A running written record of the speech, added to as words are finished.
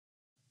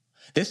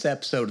This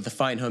episode of the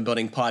Fine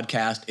Homebuilding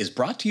podcast is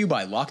brought to you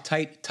by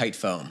Loctite Tight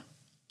Foam.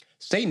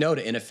 Say no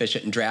to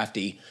inefficient and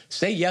drafty.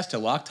 Say yes to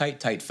Loctite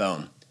Tight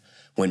Foam.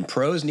 When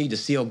pros need to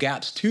seal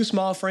gaps too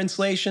small for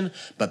insulation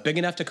but big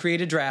enough to create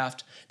a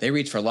draft, they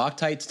reach for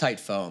Loctite's Tight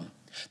Foam.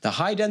 The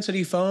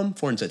high-density foam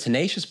forms a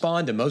tenacious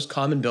bond to most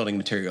common building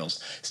materials,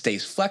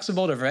 stays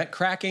flexible to prevent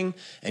cracking,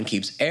 and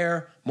keeps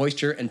air,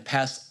 moisture, and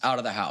pests out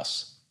of the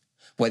house.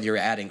 Whether you're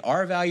adding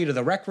R-value to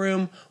the rec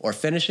room or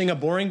finishing a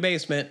boring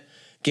basement,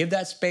 give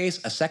that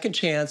space a second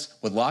chance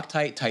with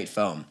Loctite Tight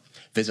Foam.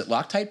 Visit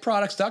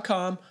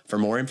LoctiteProducts.com for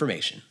more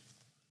information.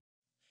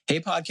 Hey,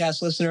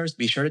 podcast listeners,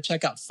 be sure to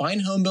check out Fine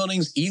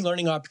Homebuilding's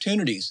e-learning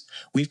opportunities.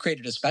 We've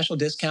created a special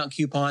discount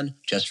coupon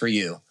just for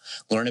you.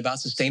 Learn about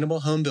sustainable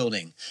home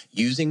building,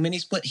 using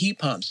mini-split heat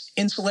pumps,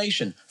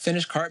 insulation,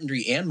 finished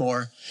carpentry, and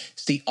more.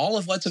 See all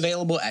of what's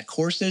available at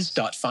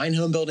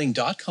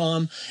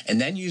courses.finehomebuilding.com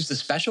and then use the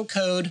special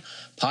code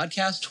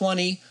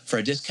podcast20 for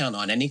a discount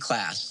on any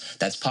class.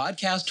 That's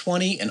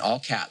podcast20 in all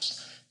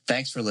caps.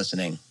 Thanks for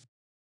listening.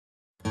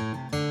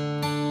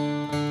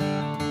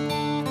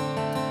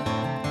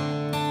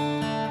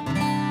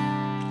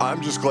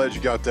 I'm just glad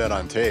you got that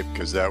on tape,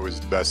 because that was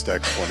the best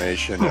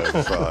explanation of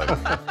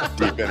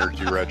deep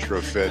energy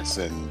retrofits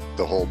and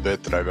the whole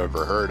bit that I've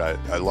ever heard.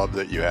 I love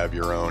that you have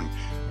your own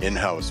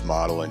in-house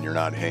model and you're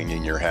not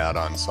hanging your hat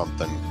on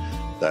something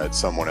that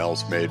someone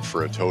else made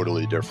for a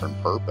totally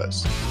different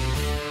purpose.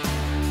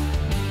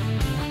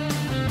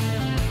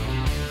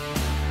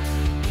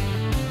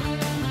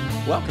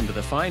 Welcome to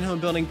the Fine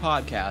Homebuilding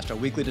Podcast, a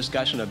weekly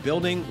discussion of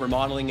building,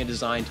 remodeling, and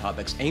design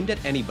topics aimed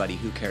at anybody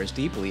who cares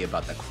deeply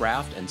about the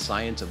craft and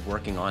science of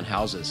working on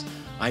houses.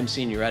 I'm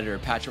Senior Editor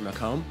Patrick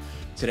McComb.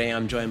 Today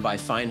I'm joined by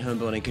Fine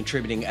Homebuilding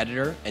Contributing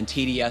Editor and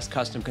TDS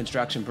Custom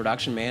Construction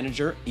Production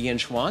Manager Ian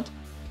Schwant.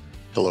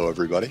 Hello,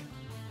 everybody.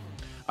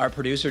 Our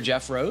producer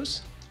Jeff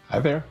Rose. Hi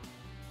there.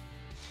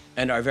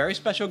 And our very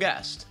special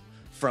guest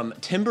from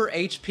Timber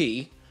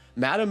HP,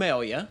 Matt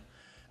Amalia.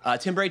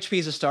 Timber HP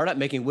is a startup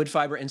making wood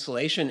fiber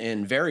insulation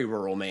in very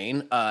rural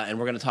Maine, and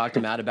we're going to talk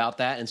to Matt about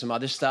that and some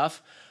other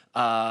stuff.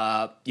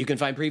 You can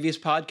find previous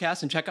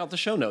podcasts and check out the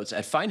show notes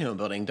at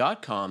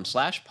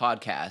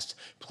finehomebuilding.com/podcast.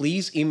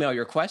 Please email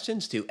your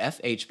questions to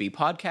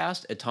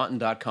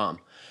fhbpodcast@taunton.com.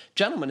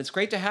 Gentlemen, it's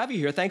great to have you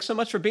here. Thanks so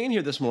much for being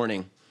here this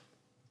morning.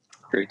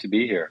 Great to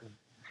be here.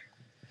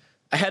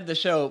 Ahead of the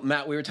show,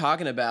 Matt, we were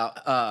talking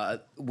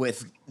about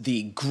with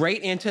the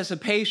great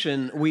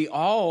anticipation we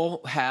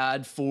all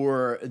had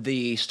for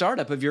the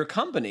startup of your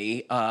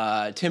company,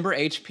 Timber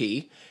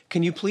HP.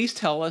 Can you please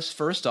tell us,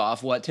 first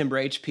off, what Timber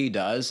HP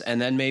does,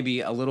 and then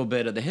maybe a little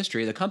bit of the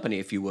history of the company,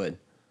 if you would?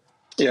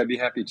 Yeah, I'd be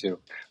happy to.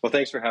 Well,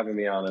 thanks for having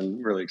me on.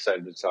 I'm really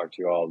excited to talk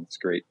to you all. It's a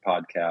great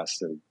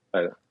podcast and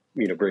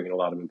bringing a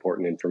lot of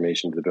important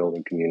information to the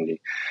building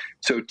community.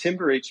 So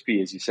Timber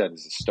HP, as you said,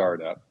 is a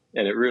startup.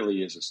 And it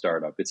really is a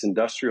startup. It's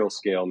industrial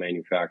scale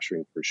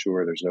manufacturing for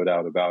sure. There's no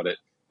doubt about it.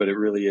 But it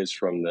really is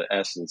from the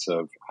essence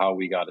of how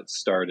we got it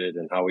started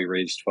and how we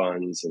raised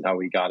funds and how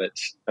we got it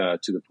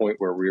to the point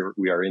where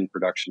we are in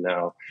production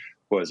now.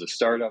 Was a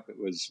startup. It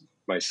was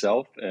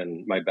myself,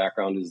 and my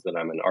background is that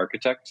I'm an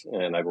architect,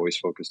 and I've always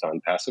focused on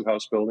passive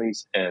house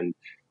buildings. And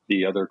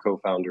the other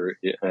co-founder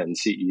and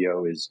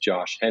CEO is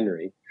Josh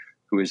Henry,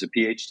 who is a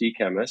PhD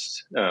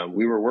chemist.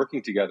 We were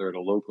working together at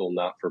a local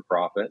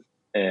not-for-profit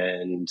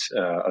and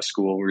a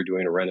school. We were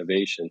doing a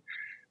renovation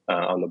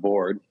on the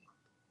board.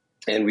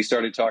 And we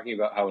started talking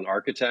about how an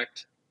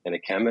architect and a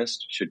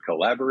chemist should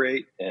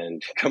collaborate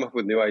and come up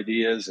with new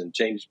ideas and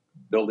change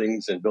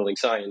buildings and building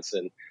science.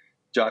 And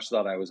Josh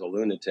thought I was a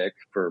lunatic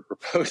for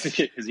proposing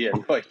it because he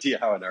had no idea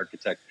how an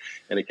architect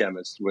and a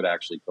chemist would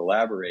actually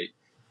collaborate.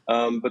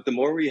 But the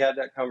more we had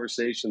that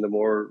conversation, the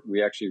more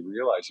we actually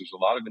realized there's a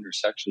lot of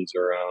intersections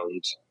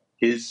around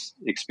his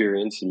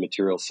experience in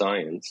material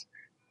science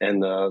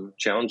and the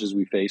challenges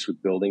we face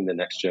with building the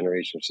next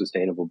generation of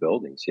sustainable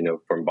buildings,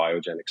 from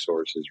biogenic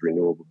sources,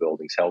 renewable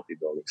buildings, healthy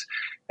buildings.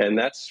 And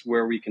that's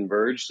where we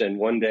converged. And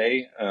one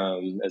day,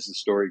 as the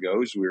story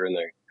goes, we were in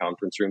the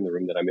conference room, the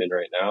room that I'm in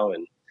right now,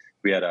 and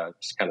we had a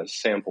kind of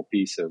sample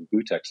piece of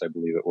Butex, I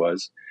believe it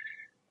was.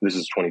 This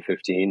is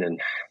 2015.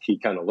 And he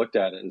kind of looked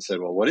at it and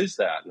said, well, what is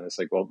that? And I was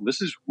like, well,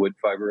 this is wood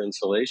fiber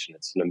insulation.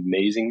 It's an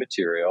amazing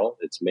material.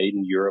 It's made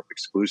in Europe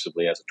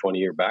exclusively, has a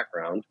 20-year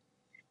background.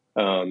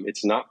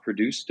 It's not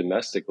produced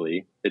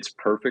domestically. It's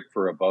perfect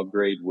for above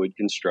grade wood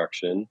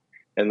construction.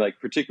 And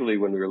particularly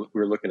when we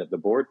were looking at the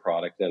board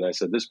product, and I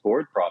said, this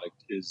board product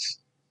is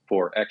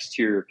for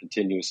exterior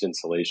continuous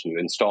insulation. You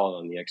install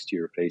it on the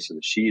exterior face of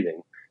the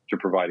sheathing to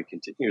provide a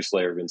continuous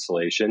layer of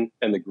insulation.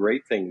 And the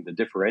great thing, the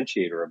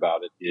differentiator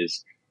about it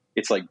is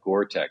it's like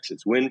Gore-Tex.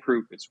 It's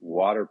windproof, it's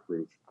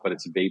waterproof, but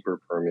it's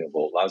vapor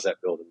permeable. It allows that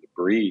building to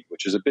breathe,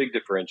 which is a big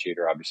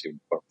differentiator, obviously,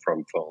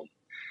 from foam.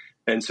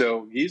 And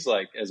so he's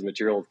like, as a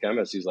materials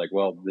chemist, he's like,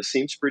 well, this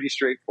seems pretty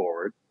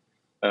straightforward.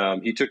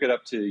 He took it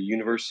up to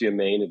University of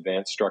Maine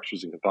Advanced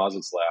Structures and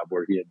Composites Lab,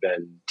 where he had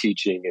been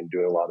teaching and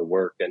doing a lot of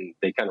work. And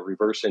they kind of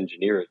reverse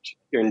engineered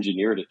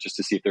it just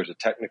to see if there's a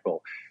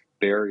technical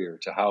barrier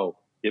to how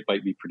it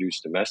might be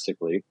produced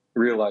domestically.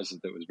 Realized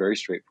that it was a very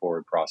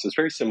straightforward process,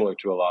 very similar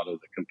to a lot of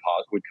the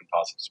wood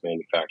composites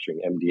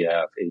manufacturing,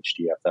 MDF,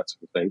 HDF, that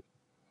sort of thing.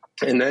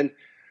 And then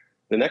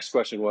the next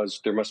question was,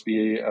 there must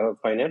be a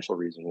financial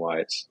reason why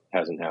it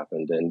hasn't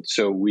happened. And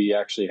so we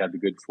actually had the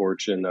good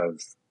fortune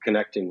of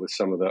connecting with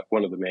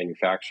one of the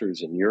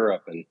manufacturers in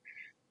Europe and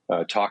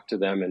talked to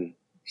them. And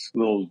a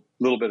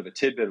little bit of a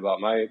tidbit about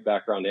my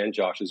background and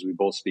Josh's, we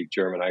both speak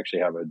German. I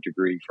actually have a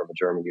degree from a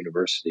German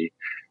university.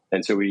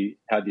 And so we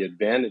had the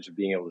advantage of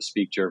being able to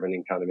speak German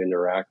and kind of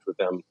interact with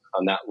them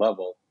on that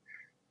level.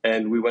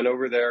 And we went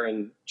over there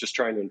and just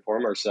trying to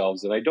inform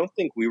ourselves. And I don't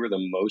think we were the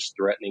most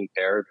threatening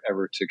pair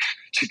ever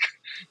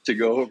to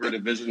go over to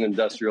visit an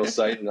industrial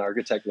site, an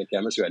architect and a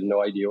chemist who had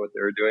no idea what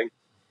they were doing.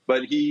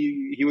 But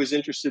he was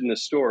interested in the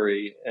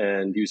story,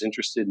 and he was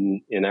interested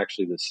in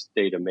actually the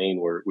state of Maine,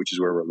 which is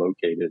where we're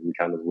located, and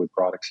kind of the wood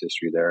products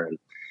history there. And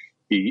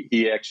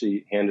he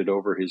actually handed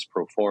over his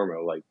pro forma,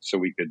 so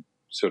we could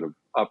sort of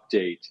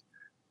update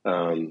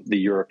the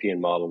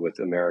European model with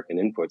American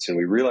inputs. And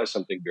we realized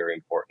something very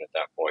important at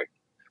that point.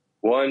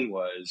 One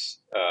was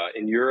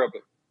in Europe,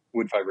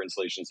 wood fiber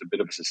insulation is a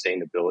bit of a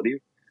sustainability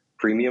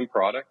premium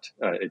product.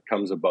 It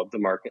comes above the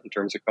market in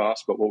terms of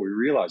cost. But what we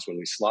realized when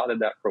we slotted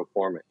that pro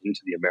forma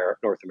into the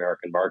North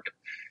American market,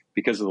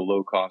 because of the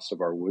low cost of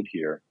our wood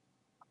here,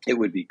 it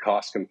would be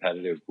cost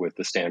competitive with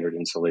the standard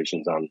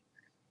insulations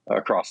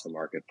across the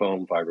market,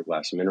 foam,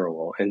 fiberglass, mineral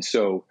wool. And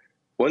so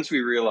once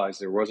we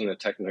realized there wasn't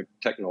a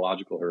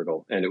technological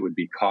hurdle and it would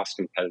be cost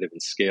competitive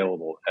and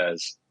scalable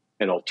as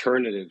an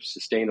alternative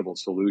sustainable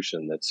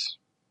solution that's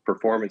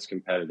performance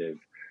competitive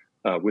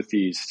with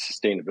these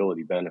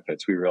sustainability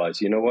benefits, we realized,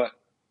 you know what,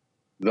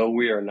 though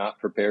we are not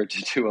prepared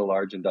to do a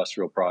large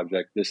industrial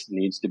project, this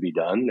needs to be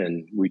done.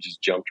 And we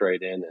just jumped right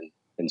in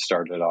and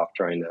started off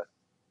trying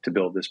to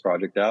build this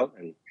project out.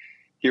 And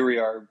here we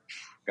are,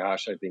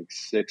 gosh, I think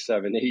 6,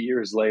 7, 8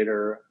 years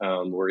later,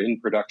 we're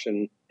in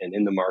production and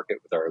in the market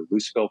with our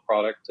loose fill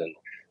product. And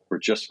we're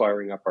just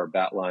firing up our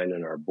bat line,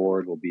 and our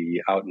board will be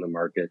out in the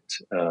market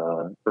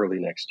early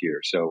next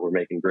year. So we're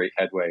making great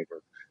headway.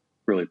 We're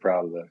really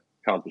proud of the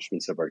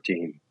accomplishments of our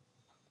team.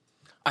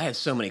 I have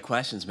so many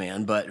questions,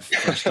 man. But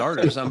for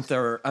starters,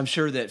 I'm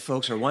sure that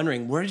folks are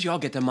wondering, where did y'all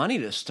get the money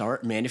to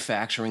start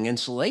manufacturing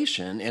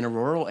insulation in a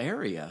rural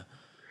area?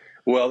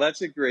 Well,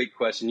 that's a great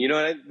question.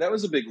 That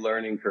was a big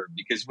learning curve,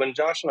 because when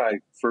Josh and I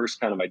first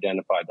kind of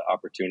identified the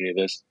opportunity of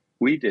this,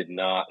 we did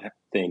not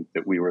think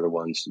that we were the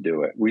ones to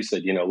do it. We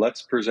said,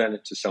 let's present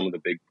it to some of the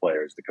big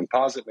players, the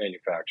composite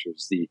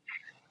manufacturers, the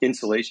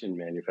insulation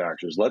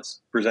manufacturers. Let's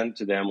present it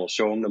to them. We'll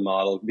show them the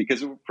model,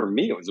 because for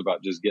me, it was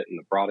about just getting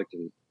the product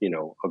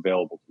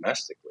available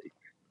domestically.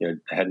 I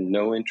had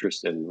no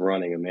interest in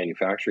running a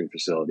manufacturing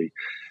facility.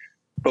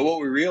 But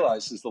what we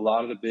realized is a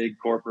lot of the big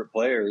corporate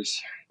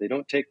players, they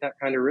don't take that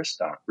kind of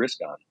risk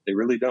on. They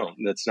really don't.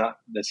 That's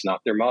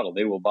not their model.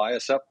 They will buy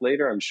us up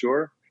later, I'm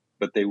sure,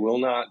 but they will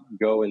not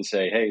go and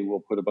say, hey, we'll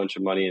put a bunch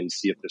of money in and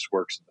see if this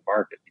works in the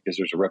market, because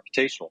there's a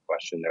reputational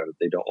question there that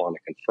they don't want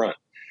to confront.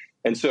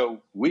 And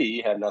so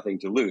we had nothing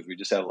to lose. We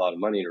just had a lot of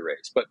money to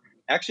raise. But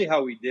actually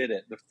how we did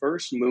it, the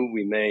first move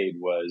we made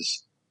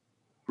was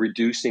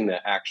reducing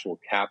the actual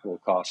capital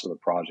cost of the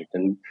project.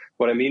 And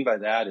what I mean by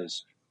that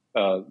is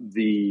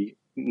the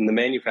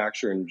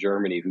manufacturer in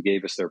Germany who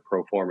gave us their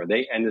pro forma,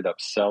 they ended up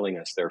selling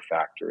us their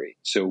factory.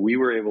 So we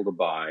were able to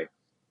buy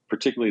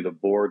particularly the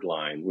board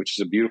line, which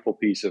is a beautiful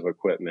piece of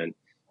equipment,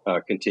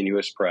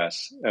 continuous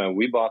press.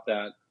 We bought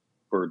that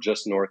for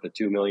just north of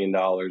 $2 million.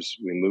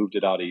 We moved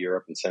it out of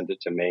Europe and sent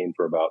it to Maine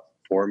for about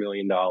 $4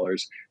 million.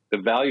 The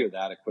value of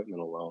that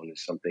equipment alone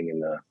is something in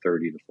the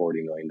 $30 to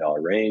 $40 million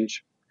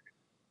range.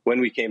 When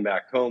we came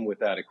back home with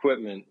that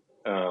equipment,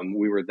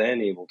 we were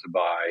then able to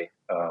buy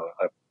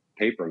a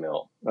paper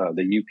mill.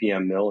 The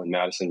UPM mill in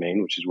Madison,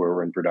 Maine, which is where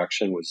we're in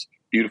production, was a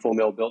beautiful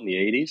mill built in the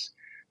 80s.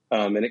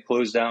 And it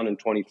closed down in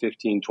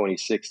 2015,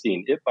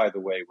 2016. It, by the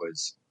way,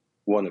 was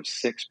one of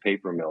 6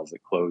 paper mills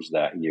that closed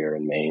that year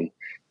in Maine.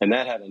 And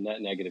that had a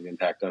net negative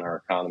impact on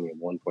our economy of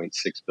 $1.6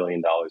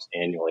 billion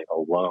annually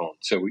alone.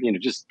 So,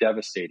 just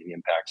devastating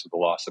impacts of the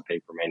loss of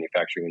paper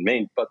manufacturing in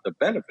Maine. But the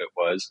benefit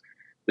was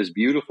this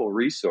beautiful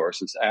resource,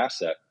 this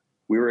asset,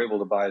 we were able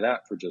to buy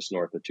that for just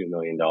north of $2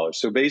 million.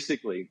 So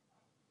basically,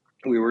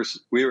 we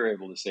were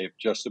able to save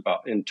just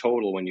about, in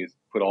total, when you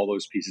put all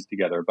those pieces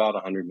together, about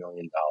 $100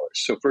 million.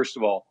 So first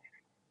of all,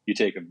 you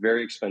take a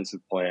very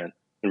expensive plant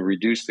and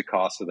reduce the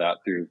cost of that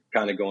through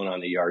kind of going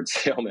on the yard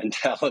sale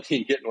mentality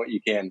and getting what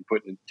you can and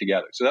putting it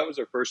together. So that was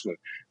our first move.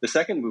 The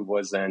second move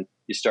was then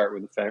you start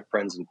with the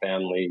friends and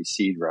family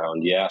seed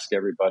round. You ask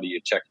everybody, you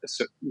check the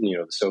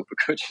sofa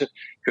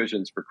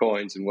cushions for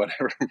coins and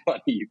whatever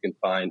money you can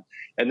find.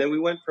 And then we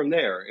went from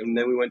there. And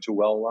then we went to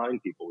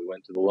well-aligned people. We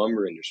went to the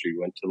lumber industry.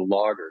 We went to the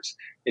loggers.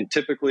 And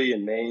typically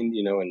in Maine,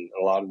 and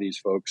a lot of these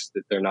folks,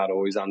 that they're not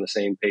always on the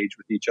same page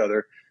with each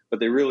other. But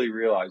they really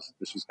realized that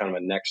this was kind of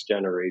a next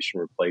generation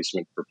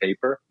replacement for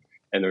paper,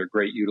 and they're a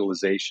great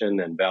utilization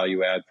and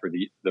value add for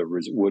the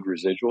wood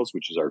residuals,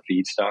 which is our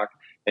feedstock.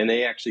 And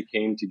they actually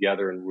came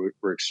together and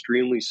were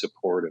extremely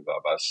supportive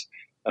of us.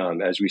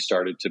 as we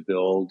started to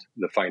build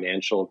the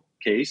financial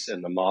case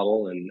and the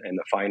model and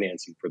the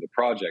financing for the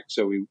project.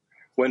 So we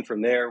went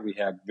from there. We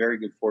had very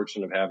good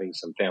fortune of having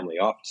some family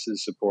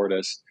offices support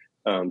us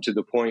to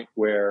the point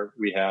where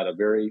we had a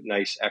very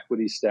nice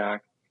equity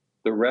stack.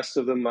 The rest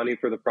of the money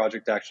for the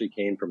project actually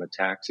came from a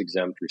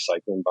tax-exempt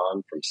recycling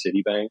bond from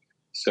Citibank.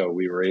 So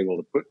we were able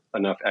to put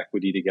enough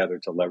equity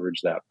together to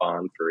leverage that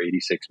bond for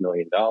 $86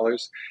 million. And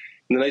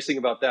the nice thing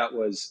about that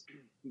was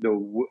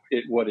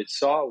what it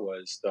saw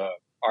was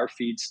our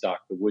feedstock,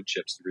 the wood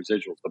chips, the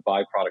residuals, the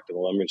byproduct of the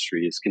lumber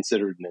industry is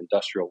considered an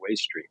industrial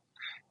waste stream.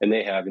 And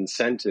they have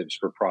incentives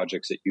for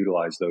projects that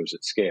utilize those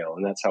at scale.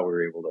 And that's how we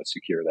were able to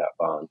secure that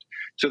bond.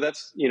 So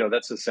that's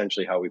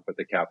essentially how we put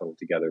the capital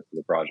together for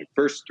the project.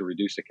 First, to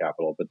reduce the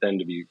capital, but then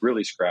to be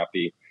really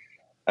scrappy.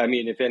 I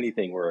mean, if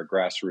anything, we're a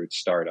grassroots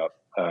startup,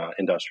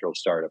 industrial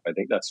startup. I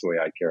think that's the way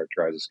I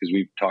characterize this, because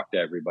we've talked to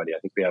everybody. I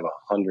think we have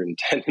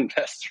 110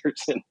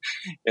 investors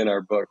in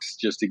our books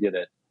just to get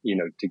it,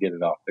 to get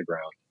it off the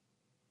ground.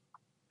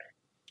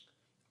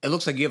 It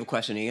looks like you have a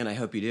question, Ian. I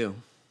hope you do.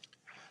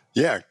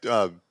 Yeah.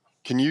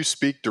 Can you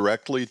speak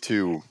directly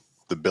to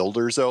the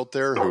builders out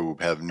there who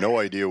have no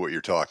idea what you're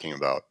talking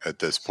about at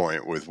this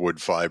point with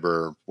wood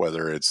fiber,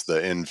 whether it's the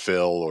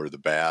infill or the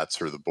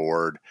bats or the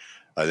board?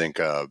 I think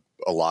a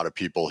lot of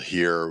people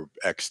hear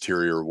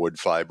exterior wood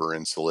fiber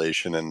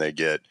insulation and they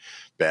get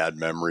bad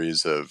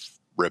memories of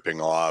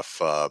ripping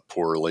off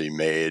poorly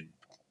made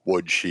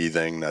wood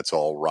sheathing that's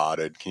all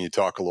rotted. Can you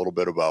talk a little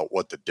bit about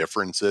what the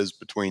difference is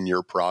between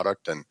your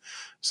product and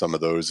some of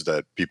those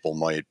that people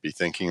might be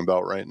thinking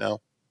about right now?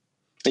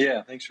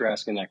 Yeah, thanks for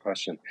asking that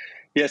question.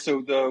 Yeah,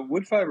 so the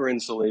wood fiber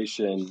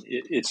insulation,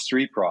 it's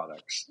three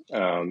products,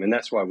 and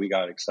that's why we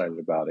got excited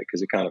about it,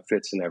 because it kind of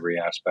fits in every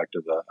aspect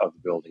of the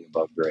building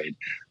above grade.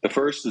 The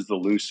first is the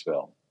loose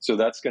fill. So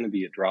that's going to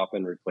be a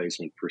drop-in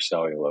replacement for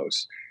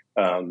cellulose.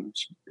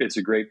 It's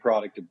a great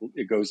product.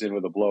 It goes in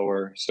with a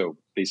blower, so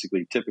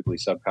basically typically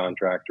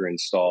subcontractor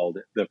installed.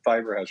 The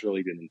fiber has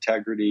really good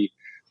integrity.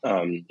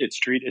 It's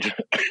treated,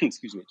 it's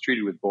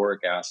treated with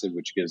boric acid,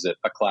 which gives it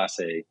a Class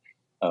A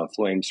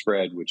flame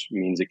spread, which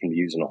means it can be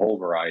used in a whole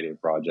variety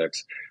of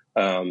projects.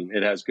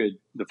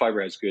 The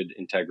fiber has good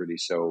integrity,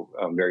 so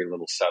very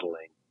little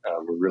settling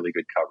with really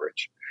good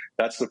coverage.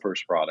 That's the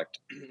first product.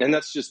 And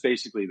that's just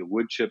basically the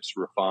wood chips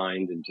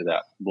refined into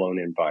that blown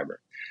in fiber.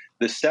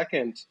 The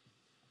second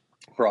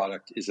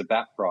product is a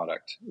bat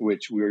product,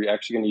 which we're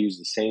actually going to use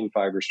the same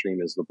fiber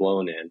stream as the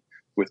blown in,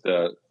 with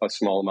a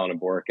small amount of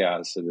boric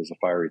acid as a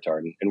fire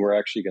retardant. And we're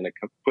actually going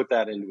to put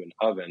that into an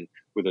oven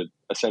with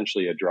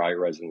essentially a dry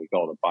resin. We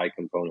call it a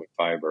bicomponent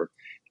fiber.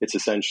 It's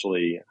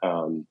essentially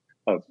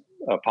a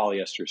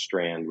polyester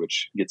strand,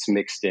 which gets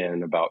mixed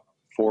in about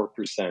 4%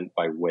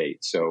 by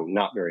weight. So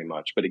not very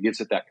much, but it gives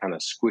it that kind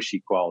of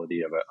squishy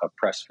quality of a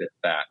press fit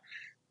bat.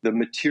 The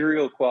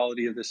material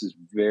quality of this is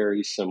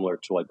very similar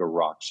to like a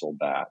Roxol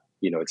bat.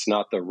 It's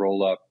not the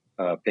roll up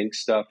pink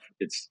stuff.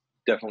 It's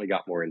definitely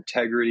got more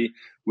integrity,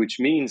 which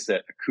means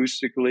that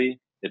acoustically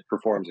it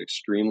performs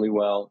extremely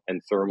well,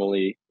 and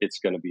thermally it's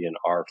going to be an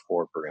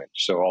R4 per inch,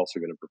 so also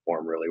going to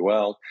perform really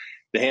well.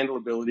 The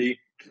handleability,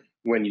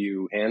 when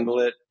you handle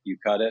it, you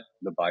cut it,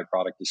 the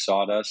byproduct is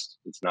sawdust.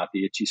 It's not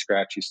the itchy,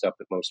 scratchy stuff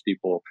that most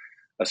people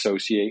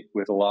associate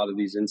with a lot of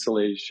these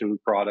insulation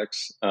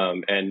products,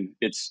 and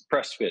it's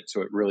press fit,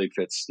 so it really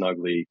fits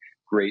snugly,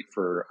 great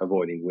for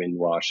avoiding wind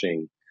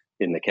washing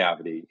in the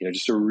cavity.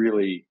 Just a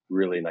really,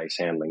 really nice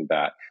handling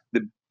bat.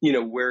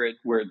 Where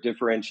it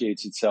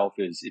differentiates itself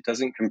is it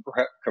doesn't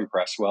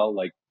compress well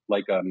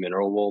like a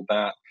mineral wool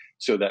bat.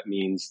 So that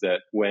means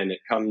that when it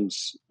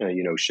comes,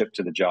 shipped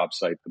to the job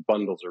site, the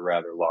bundles are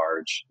rather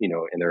large, and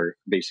they're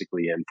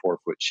basically in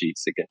 4-foot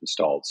sheets that get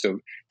installed. So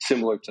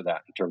similar to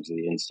that in terms of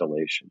the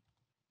installation.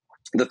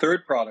 The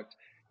third product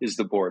is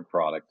the board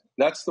product.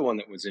 That's the one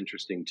that was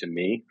interesting to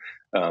me.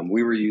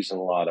 We were using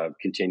a lot of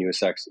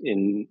continuous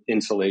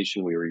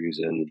insulation. We were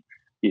using,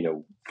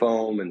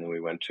 foam, and then we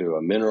went to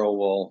a mineral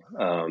wool.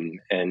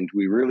 And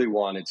we really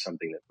wanted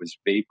something that was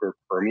vapor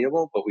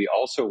permeable, but we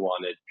also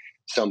wanted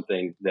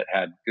something that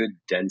had good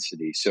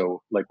density.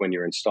 So like when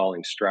you're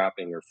installing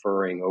strapping or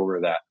furring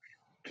over that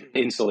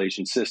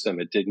insulation system,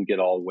 it didn't get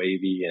all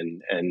wavy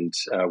and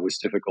was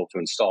difficult to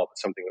install, but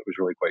something that was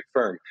really quite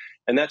firm.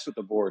 And that's what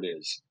the board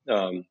is.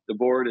 The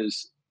board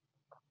is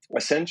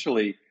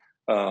essentially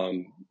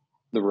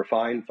the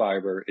refined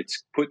fiber.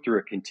 It's put through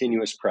a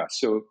continuous press.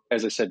 So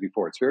as I said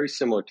before, it's very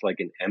similar to like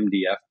an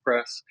MDF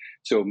press.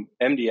 So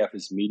MDF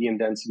is medium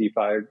density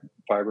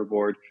fiber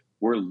board.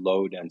 We're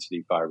low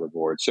density fiber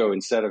board. So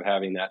instead of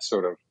having that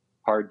sort of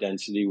hard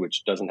density,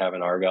 which doesn't have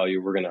an R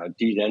value, we're going to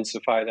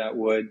de-densify that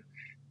wood.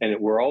 And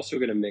we're also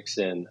going to mix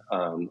in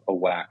a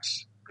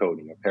wax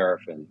coating, a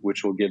paraffin,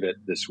 which will give it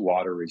this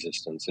water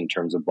resistance in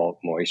terms of bulk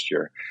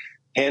moisture.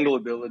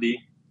 Handleability,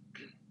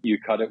 you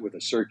cut it with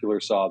a circular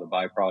saw. The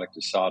byproduct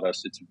is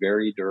sawdust. It's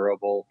very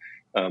durable,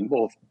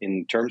 both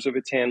in terms of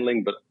its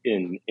handling, but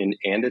and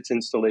its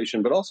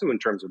installation, but also in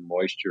terms of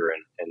moisture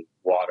and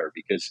water,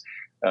 because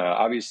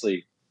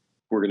obviously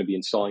we're going to be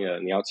installing it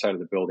on the outside of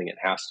the building. It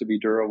has to be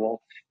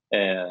durable.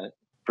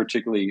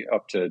 particularly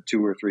up to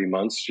 2 or 3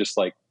 months, just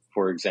like,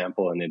 for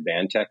example, an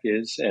Advantech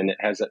is, and it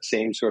has that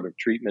same sort of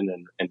treatment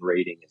and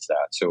rating as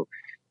that. So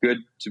good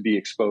to be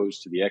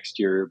exposed to the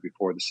exterior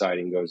before the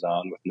siding goes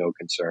on with no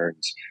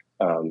concerns.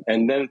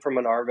 And then from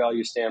an R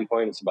value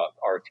standpoint, it's about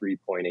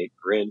R3.8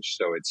 per inch,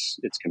 so it's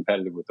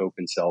competitive with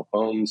open cell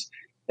foams.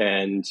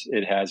 And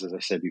it has, as I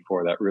said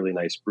before, that really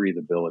nice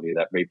breathability,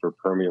 that vapor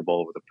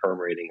permeable with a perm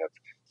rating of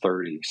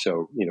 30.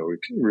 So,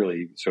 it's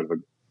really sort of a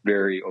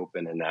very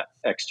open in that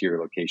exterior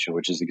location,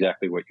 which is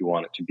exactly what you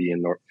want it to be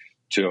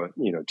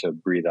to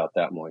breathe out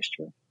that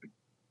moisture.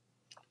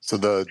 So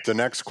the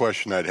next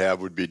question I'd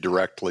have would be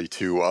directly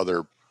to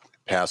other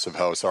passive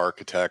house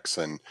architects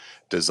and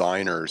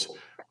designers.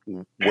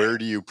 Where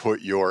do you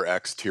put your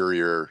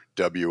exterior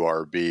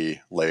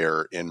WRB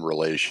layer in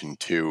relation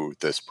to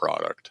this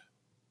product?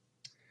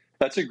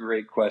 That's a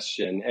great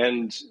question.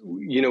 And,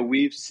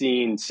 we've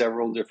seen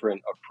several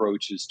different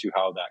approaches to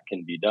how that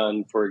can be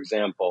done. For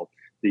example,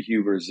 the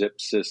Huber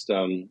zip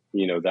system,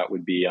 that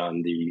would be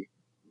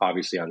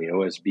obviously on the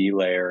OSB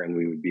layer, and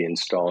we would be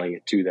installing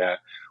it to that.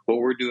 What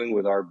we're doing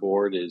with our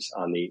board is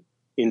on the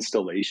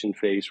installation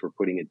face, we're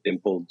putting a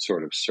dimpled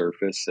sort of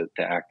surface to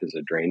act as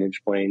a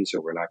drainage plane,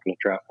 so we're not going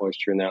to trap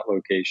moisture in that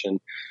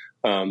location.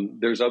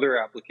 There's other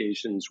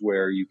applications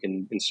where you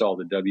can install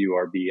the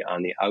WRB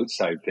on the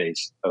outside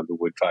face of the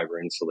wood fiber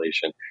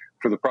insulation.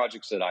 For the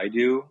projects that I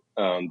do,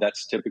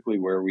 that's typically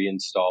where we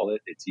install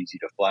it. It's easy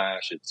to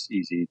flash. It's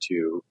easy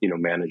to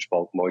manage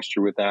bulk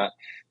moisture with that.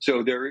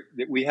 So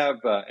we have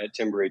at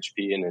Timber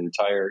HP an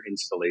entire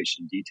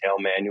installation detail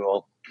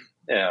manual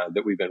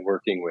that we've been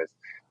working with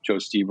Joe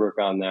Steebrook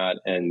on that,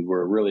 and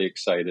we're really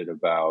excited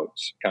about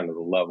kind of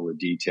the level of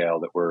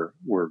detail that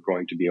we're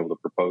going to be able to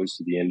propose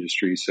to the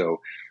industry, so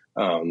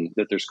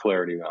that there's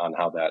clarity on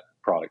how that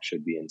product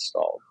should be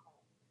installed.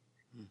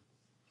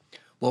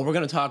 Well, we're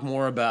going to talk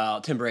more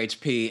about Timber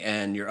HP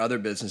and your other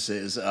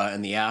businesses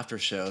in the after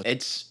show.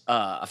 It's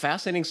a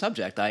fascinating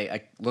subject.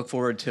 I look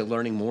forward to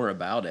learning more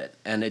about it.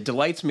 And it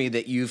delights me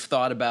that you've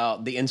thought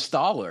about the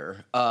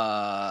installer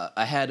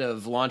ahead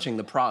of launching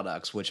the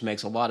products, which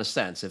makes a lot of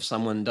sense. If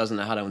someone doesn't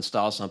know how to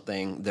install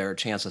something, their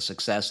chance of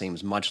success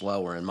seems much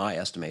lower in my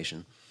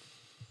estimation.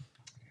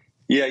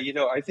 Yeah,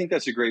 I think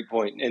that's a great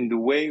point. And the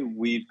way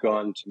we've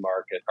gone to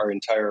market, our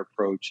entire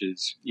approach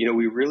is,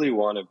 we really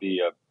want to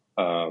be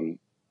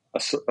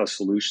a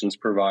solutions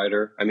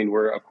provider. I mean,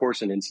 we're of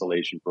course an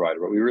insulation provider,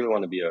 but we really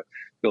want to be a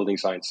building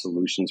science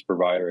solutions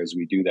provider as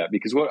we do that.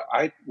 Because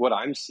what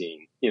I'm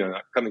seeing,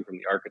 coming from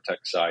the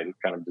architect side and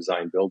kind of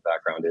design build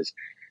background, is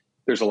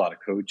there's a lot of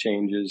code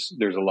changes.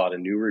 There's a lot of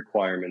new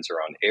requirements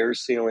around air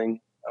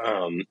sealing.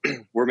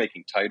 We're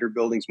making tighter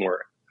buildings,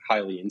 more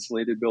highly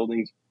insulated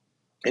buildings.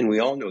 And we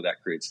all know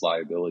that creates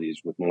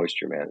liabilities with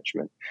moisture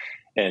management.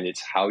 And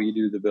it's how you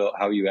do the build,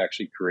 how you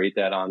actually create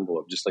that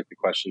envelope, just like the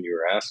question you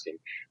were asking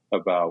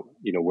about,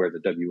 where the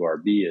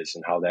WRB is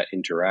and how that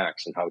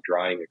interacts and how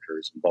drying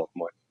occurs and bulk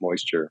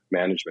moisture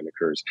management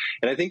occurs.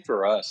 And I think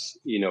for us,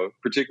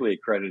 particularly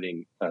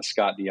accrediting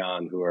Scott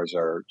Dion, who is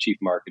our chief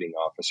marketing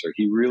officer,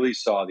 he really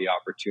saw the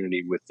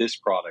opportunity with this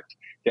product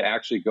to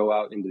actually go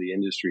out into the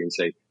industry and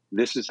say,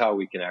 this is how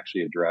we can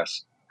actually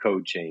address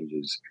code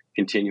changes,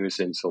 continuous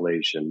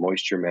insulation,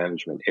 moisture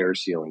management, air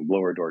sealing,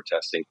 blower door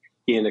testing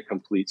in a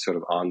complete sort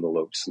of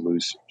envelope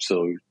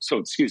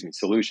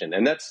solution.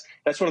 And that's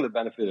one of the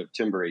benefits of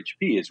Timber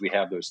HP is we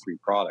have those three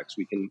products.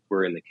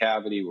 We're in the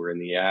cavity, we're in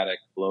the attic,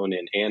 blown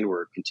in, and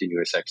we're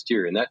continuous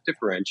exterior. And that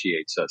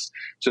differentiates us.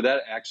 So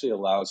that actually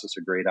allows us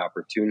a great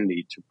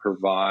opportunity to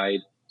provide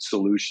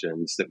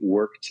solutions that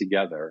work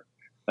together,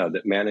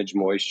 that manage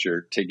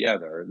moisture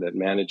together, that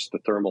manage the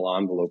thermal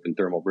envelope and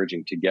thermal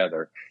bridging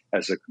together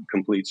as a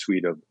complete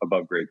suite of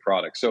above grade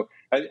products. So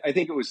I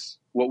think it was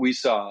what we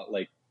saw,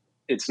 like,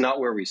 it's not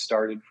where we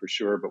started for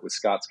sure, but with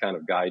Scott's kind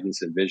of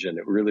guidance and vision,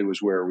 it really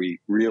was where we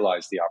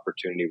realized the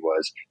opportunity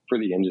was for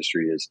the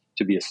industry is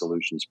to be a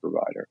solutions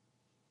provider.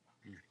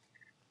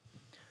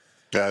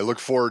 Yeah, I look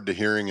forward to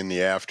hearing in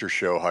the after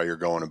show how you're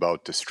going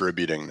about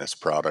distributing this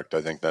product.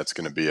 I think that's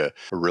going to be a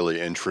really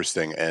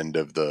interesting end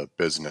of the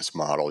business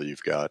model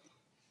you've got.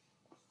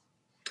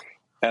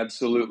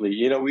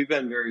 Absolutely. We've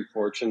been very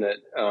fortunate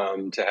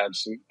to have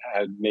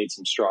made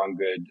some strong,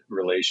 good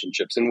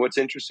relationships. And what's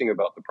interesting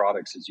about the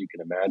products, as you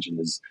can imagine,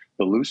 is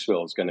the loose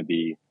fill is going to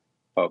be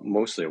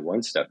mostly a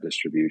one-step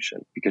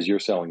distribution because you're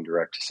selling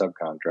direct to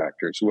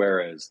subcontractors,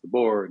 whereas the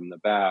board and the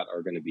bat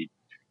are going to be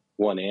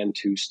one and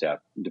two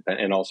step,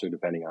 and also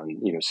depending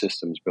on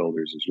systems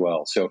builders as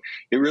well. So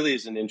it really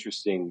is an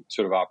interesting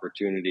sort of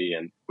opportunity,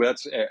 and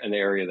that's an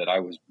area that I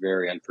was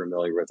very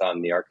unfamiliar with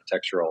on the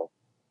architectural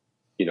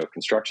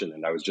construction,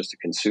 and I was just a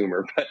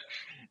consumer, but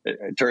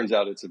it turns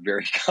out it's a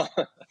very,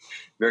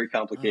 very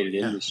complicated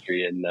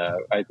industry. And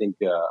I think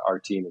our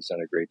team has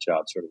done a great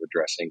job sort of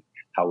addressing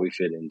how we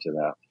fit into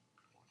that.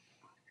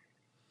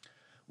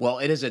 Well,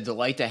 it is a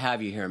delight to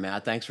have you here,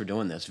 Matt. Thanks for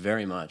doing this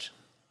very much.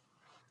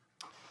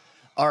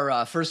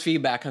 Our first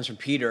feedback comes from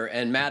Peter.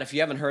 And Matt, if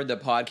you haven't heard the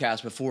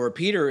podcast before,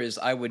 Peter is,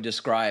 I would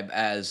describe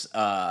as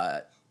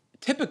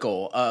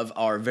typical of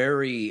our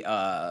very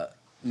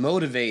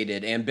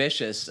motivated,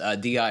 ambitious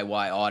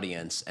DIY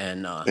audience,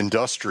 and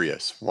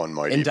industrious, one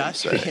might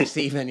industrious even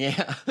say. even,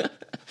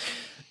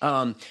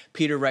 yeah.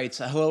 Peter writes,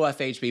 hello,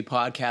 FHB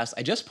podcast.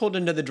 I just pulled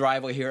into the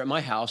driveway here at my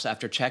house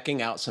after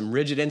checking out some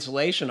rigid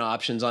insulation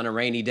options on a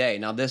rainy day.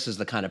 Now, this is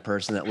the kind of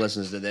person that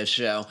listens to this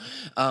show.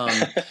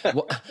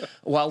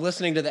 While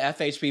listening to the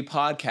FHB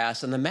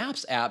podcast, and the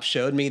Maps app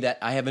showed me that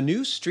I have a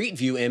new street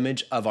view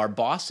image of our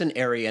Boston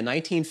area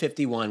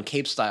 1951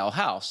 Cape-style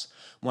house.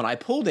 When I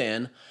pulled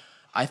in,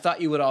 I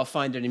thought you would all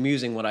find it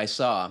amusing what I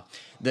saw.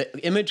 The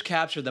image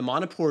captured the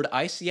monopoured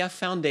ICF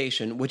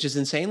foundation, which is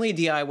insanely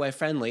DIY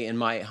friendly in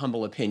my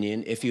humble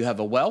opinion if you have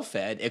a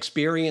well-fed,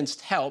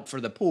 experienced help for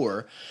the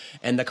poor,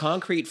 and the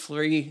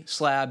concrete-free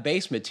slab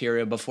base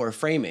material before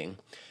framing.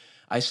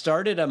 I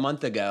started a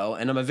month ago,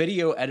 and I'm a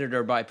video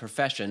editor by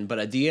profession, but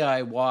I do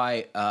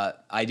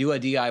a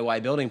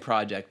DIY building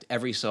project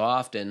every so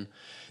often.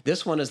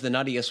 This one is the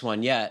nuttiest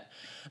one yet.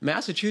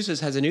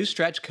 Massachusetts has a new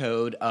stretch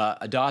code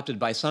adopted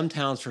by some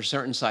towns for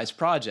certain size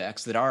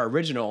projects that our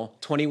original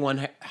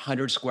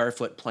 2,100 square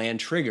foot plan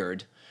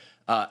triggered.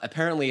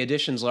 Apparently,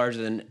 additions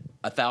larger than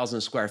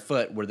 1,000 square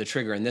foot were the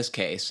trigger in this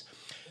case.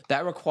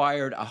 That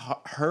required a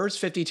HERS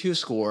 52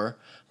 score,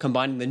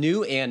 combining the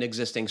new and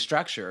existing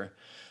structure.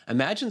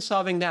 Imagine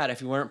solving that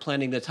if you weren't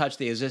planning to touch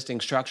the existing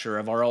structure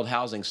of our old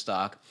housing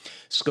stock.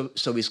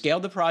 So we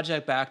scaled the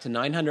project back to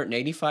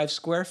 985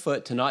 square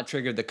foot to not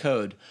trigger the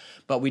code,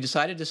 but we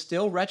decided to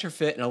still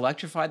retrofit and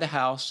electrify the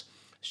house,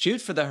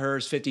 shoot for the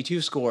HERS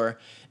 52 score,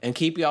 and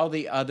keep all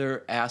the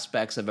other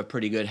aspects of a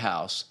pretty good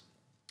house.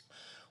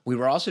 We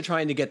were also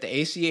trying to get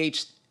the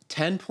ACH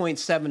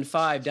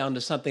 10.75 down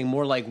to something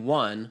more like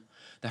 1.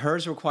 The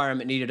HERS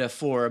requirement needed a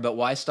 4, but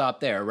why stop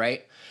there,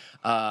 right?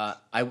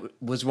 I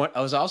was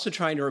also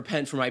trying to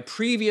repent for my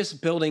previous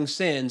building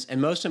sins, and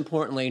most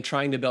importantly,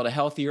 trying to build a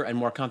healthier and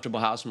more comfortable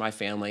house for my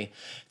family.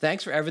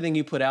 Thanks for everything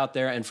you put out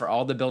there and for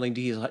all the building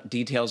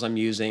details I'm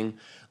using.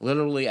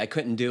 Literally, I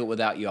couldn't do it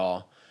without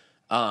y'all.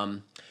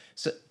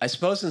 So I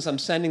suppose since I'm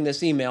sending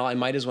this email, I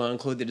might as well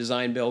include the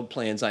design build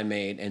plans I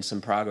made and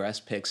some progress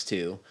pics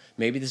too.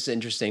 Maybe this is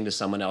interesting to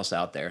someone else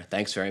out there.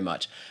 Thanks very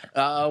much.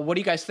 What do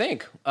you guys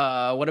think?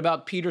 What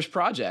about Peter's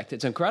project?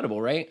 It's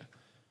incredible, right?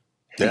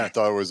 Yeah, I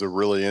thought it was a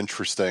really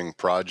interesting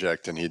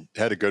project, and he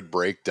had a good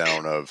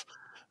breakdown of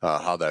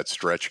how that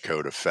stretch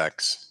code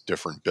affects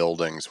different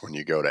buildings when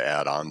you go to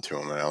add on to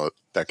them. And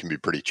that can be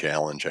pretty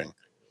challenging.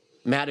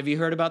 Matt, have you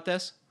heard about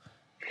this?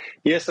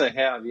 Yes, I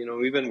have.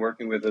 We've been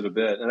working with it a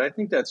bit, and I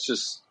think that's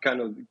just kind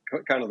of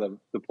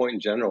the point in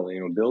general.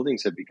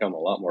 Buildings have become a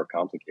lot more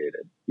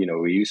complicated.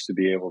 We used to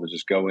be able to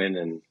just go in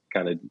and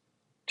kind of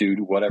do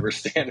whatever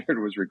standard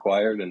was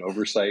required, and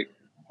oversight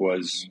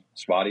was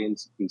spotty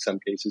in some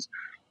cases.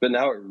 But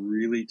now it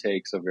really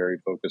takes a very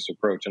focused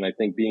approach. And I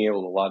think being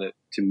able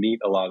to meet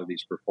a lot of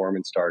these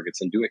performance targets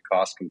and do it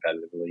cost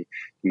competitively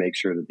to make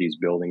sure that these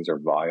buildings are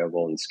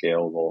viable and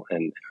scalable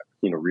and,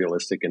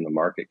 realistic in the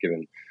market,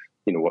 given,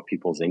 what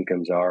people's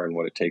incomes are and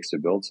what it takes to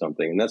build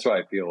something. And that's why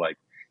I feel like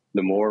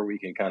the more we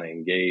can kind of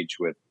engage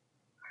with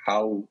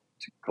how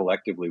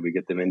collectively we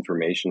get the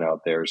information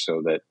out there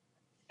so that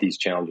these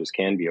challenges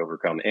can be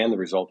overcome and the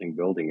resulting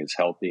building is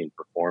healthy and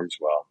performs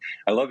well.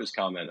 I love his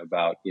comment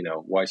about,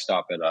 why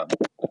stop at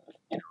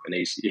an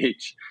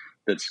ACH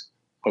that's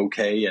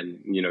okay and,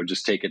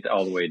 just take it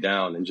all the way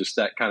down, and just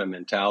that kind of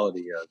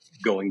mentality of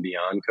going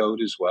beyond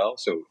code as well.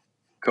 So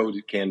code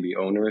can be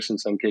onerous in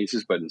some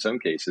cases, but in some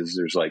cases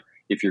there's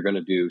if you're going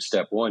to do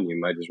step 1, you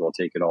might as well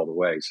take it all the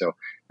way. So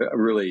a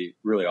really,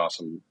 really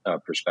awesome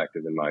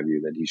perspective in my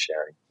view that he's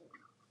sharing.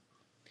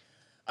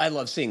 I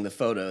love seeing the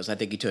photos. I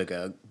think he took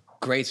a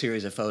great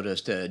series of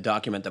photos to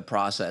document the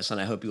process, and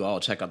I hope you all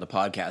check out the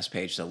podcast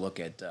page to look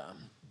at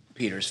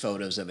Peter's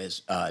photos of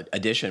his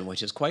addition,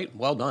 which is quite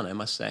well done, I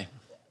must say.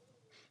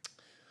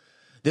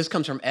 This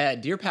comes from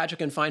Ed. Dear Patrick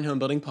and Fine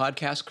Homebuilding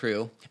podcast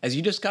crew, as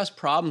you discuss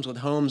problems with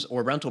homes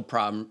or rental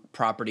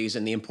properties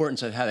and the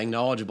importance of having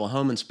knowledgeable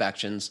home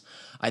inspections,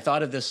 I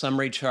thought of this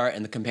summary chart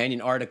and the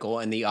companion article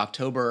in the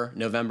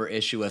October-November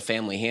issue of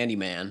Family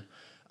Handyman.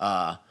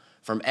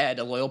 From Ed,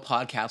 a loyal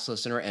podcast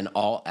listener and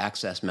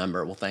all-access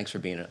member. Well, thanks for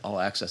being an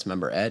all-access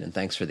member, Ed, and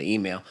thanks for the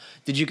email.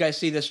 Did you guys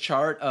see this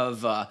chart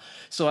of,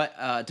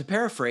 to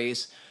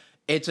paraphrase,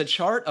 it's a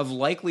chart of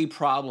likely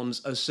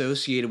problems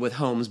associated with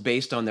homes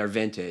based on their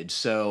vintage.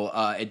 So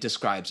it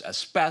describes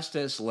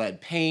asbestos, lead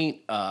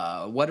paint.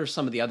 What are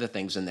some of the other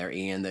things in there,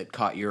 Ian, that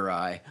caught your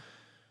eye?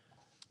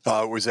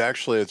 It was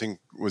actually, I think,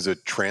 was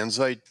it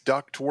transite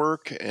duct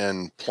work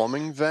and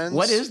plumbing vents?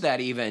 What is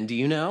that even? Do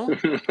you know?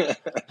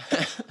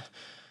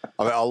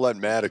 I'll let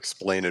Matt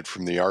explain it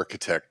from the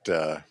architect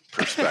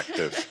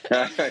perspective.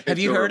 Have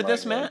you heard of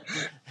this, Matt?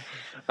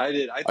 I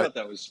did. I thought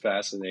that was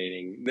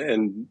fascinating,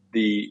 and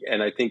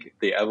I think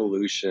the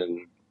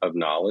evolution of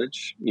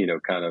knowledge,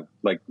 kind of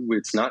like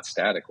it's not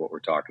static what we're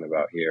talking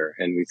about here.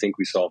 And we think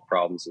we solve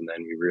problems and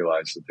then we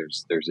realize that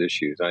there's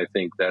issues. And I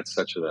think that's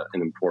such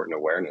an important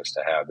awareness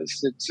to have.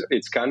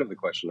 It's kind of the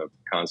question of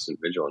constant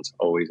vigilance,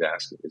 always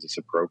asking, is this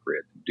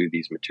appropriate? Do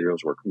these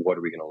materials work? What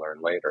are we going to learn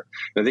later?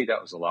 And I think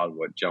that was a lot of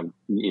what jump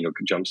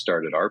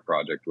started our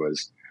project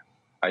was,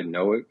 I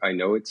know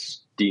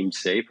it's deemed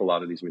safe, a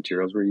lot of these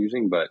materials we're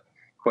using, but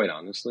quite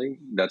honestly,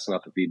 that's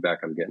not the feedback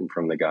I'm getting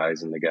from the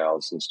guys and the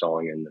gals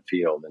installing in the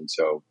field. And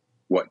so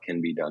what can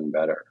be done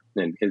better?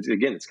 And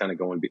it's kind of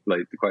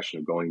like the question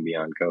of going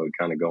beyond code,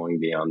 kind of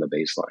going beyond the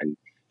baseline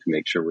to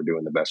make sure we're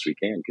doing the best we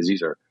can, because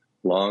these are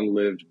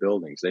long-lived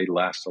buildings. They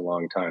last a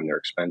long time. They're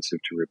expensive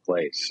to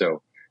replace.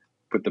 So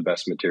put the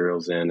best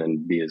materials in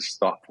and be as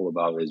thoughtful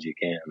about it as you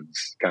can.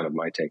 It's kind of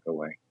my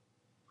takeaway.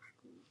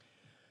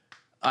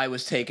 I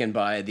was taken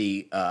by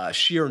the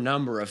sheer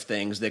number of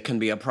things that can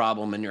be a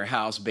problem in your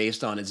house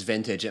based on its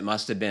vintage. It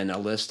must have been a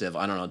list of,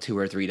 I don't know, 2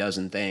 or 3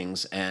 dozen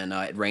things. And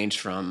it ranged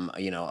from,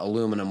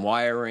 aluminum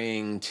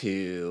wiring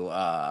to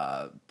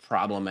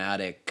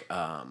problematic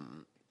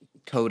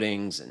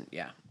coatings and,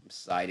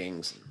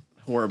 sidings and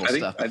horrible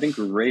stuff. I think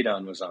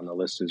radon was on the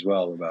list as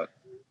well, about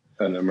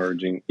an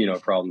emerging,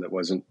 problem that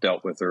wasn't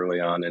dealt with early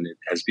on, and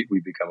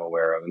we've become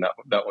aware of. And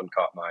that one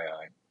caught my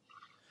eye.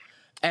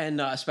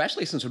 And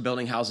especially since we're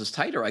building houses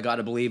tighter, I got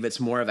to believe it's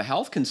more of a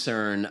health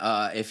concern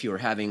if you're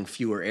having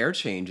fewer air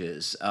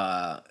changes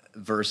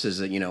versus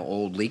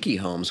old leaky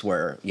homes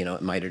where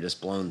it might have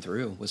just blown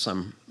through with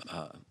some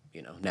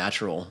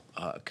natural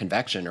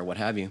convection or what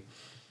have you.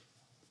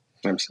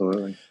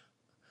 Absolutely.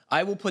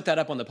 I will put that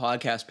up on the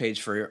podcast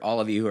page for all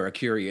of you who are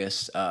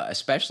curious,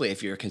 especially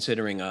if you're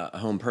considering a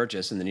home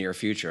purchase in the near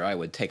future. I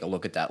would take a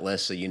look at that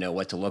list so you know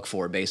what to look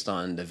for based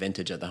on the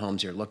vintage of the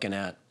homes you're looking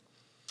at.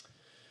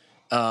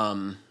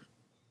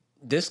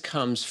 This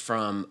comes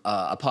from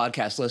a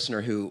podcast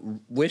listener who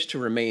wished to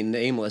remain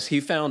nameless. He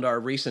found our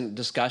recent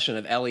discussion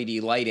of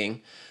LED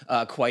lighting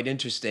quite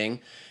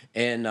interesting.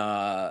 And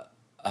I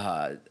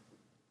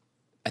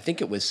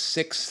think it was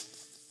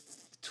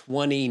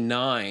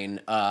 629,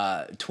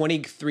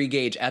 23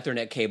 gauge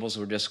Ethernet cables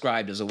were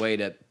described as a way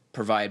to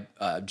provide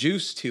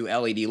juice to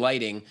LED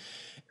lighting.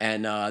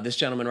 And this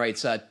gentleman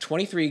writes,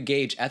 23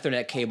 gauge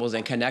Ethernet cables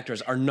and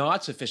connectors are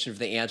not sufficient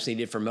for the amps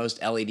needed for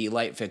most LED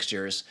light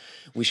fixtures.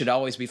 We should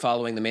always be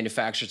following the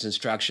manufacturer's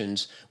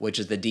instructions, which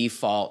is the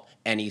default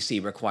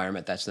NEC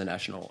requirement. That's the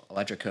National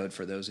Electric Code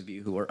for those of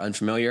you who are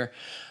unfamiliar.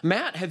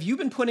 Matt, have you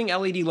been putting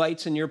LED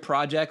lights in your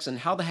projects, and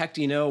how the heck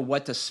do you know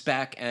what to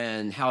spec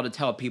and how to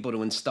tell people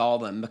to install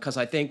them? Because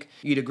I think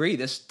you'd agree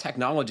this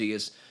technology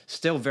is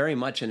still very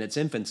much in its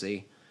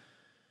infancy.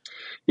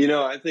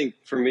 I think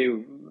for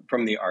me,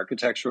 from the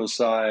architectural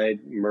side,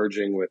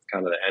 merging with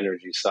kind of the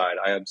energy side,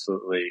 I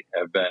absolutely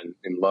have been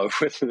in love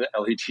with the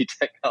LED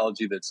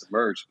technology that's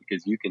emerged,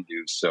 because you can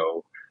do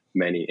so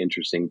many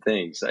interesting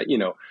things.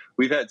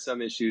 We've had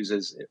some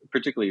issues,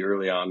 particularly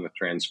early on, with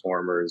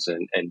transformers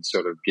and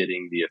sort of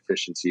getting the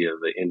efficiency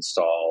of the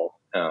install,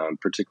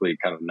 particularly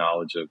kind of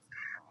knowledge of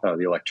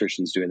the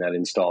electricians doing that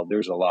install.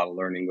 There's a lot of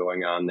learning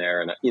going on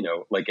there, and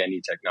like any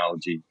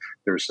technology,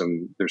 there's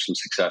some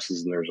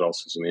successes and there's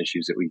also some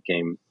issues that we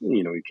came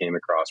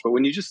across. But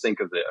when you just think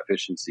of the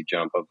efficiency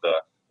jump of the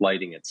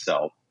lighting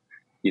itself,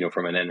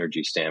 from an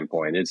energy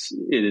standpoint, it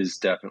is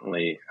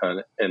definitely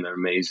an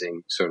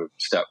amazing sort of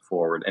step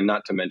forward, and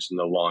not to mention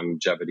the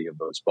longevity of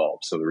those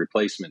bulbs. So the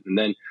replacement, and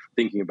then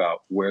thinking about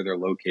where they're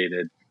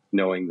located,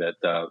 knowing that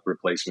the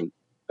replacement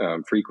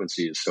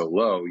frequency is so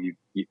low, you,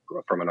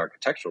 from an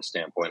architectural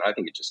standpoint, I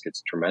think it just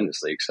gets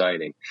tremendously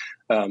exciting.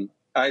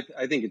 I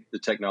think the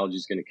technology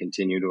is going to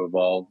continue to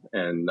evolve,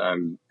 and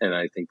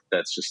I think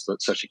that's just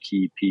such a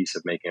key piece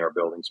of making our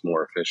buildings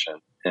more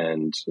efficient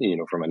and,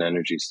 from an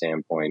energy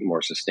standpoint,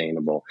 more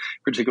sustainable,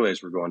 particularly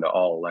as we're going to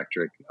all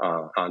electric,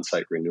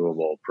 on-site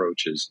renewable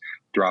approaches.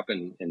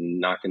 Dropping and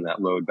knocking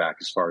that load back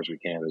as far as we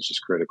can is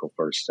just critical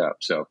first step.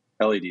 So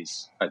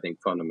LEDs, I think,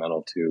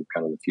 fundamental to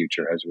kind of the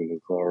future as we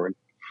move forward.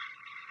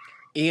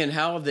 Ian,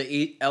 how have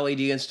the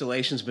LED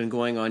installations been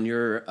going on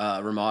your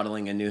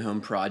remodeling and new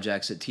home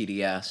projects at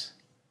TDS?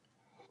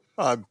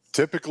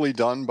 Typically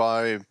done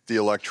by the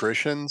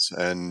electricians,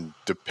 and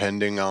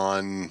depending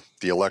on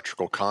the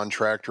electrical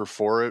contractor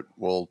for it,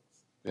 will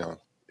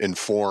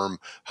inform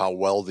how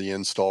well the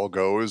install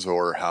goes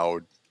or how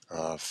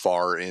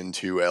far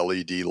into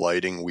LED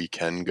lighting we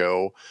can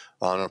go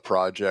on a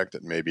project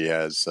that maybe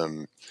has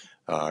some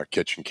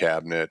kitchen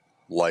cabinet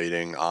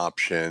lighting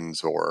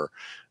options, or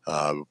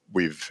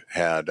we've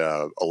had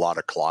a lot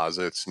of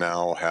closets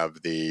now have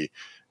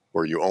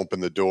where you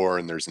open the door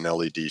and there's an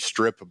LED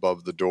strip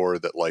above the door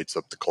that lights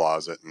up the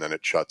closet, and then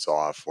it shuts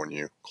off when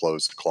you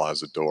close the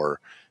closet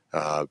door.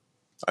 I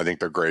think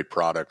they're great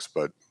products,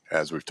 but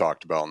as we've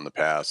talked about in the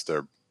past,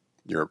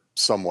 you're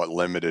somewhat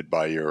limited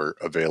by your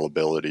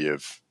availability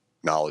of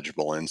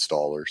knowledgeable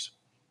installers.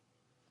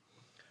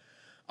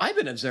 I've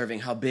been observing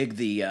how big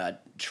the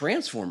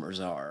transformers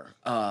are.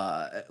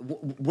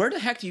 Where the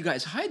heck do you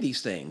guys hide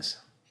these things?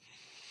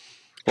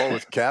 Well,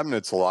 with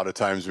cabinets, a lot of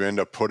times we end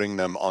up putting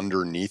them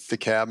underneath the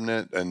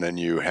cabinet, and then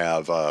you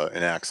have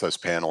an access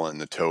panel in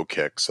the toe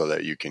kick so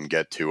that you can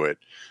get to it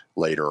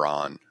later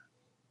on.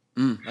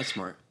 That's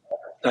smart.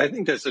 I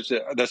think that's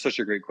such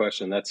a great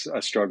question. That's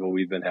a struggle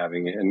we've been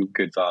having, and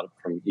good thought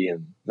from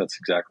Ian. That's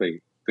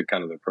exactly the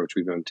kind of approach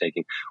we've been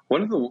taking.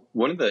 One of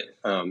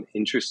the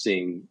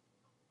interesting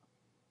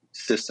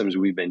systems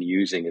we've been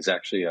using is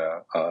actually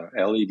a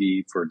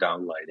LED for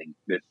downlighting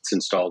that's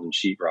installed in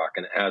sheetrock,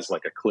 and it has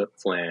like a clip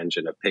flange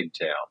and a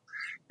pigtail.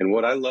 And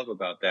what I love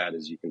about that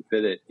is you can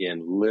fit it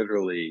in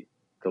literally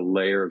the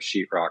layer of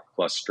sheetrock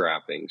plus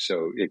strapping.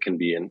 So it can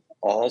be in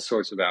all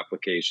sorts of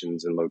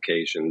applications and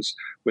locations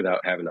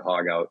without having to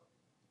hog out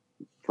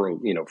for,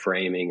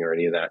 framing or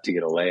any of that to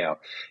get a layout.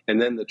 And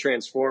then the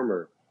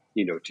transformer,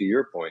 to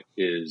your point,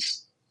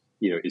 is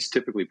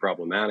typically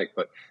problematic,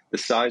 but the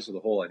size of the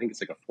hole, I think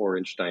it's like a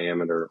 4-inch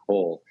diameter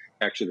hole.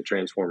 Actually, the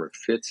transformer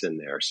fits in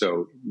there.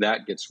 So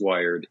that gets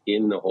wired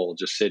in the hole,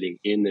 just sitting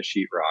in the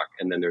sheetrock.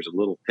 And then there's a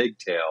little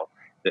pigtail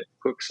that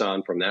hooks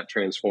on from that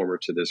transformer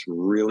to this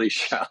really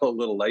shallow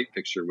little light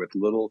fixture with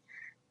little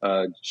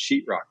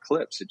sheetrock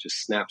clips. It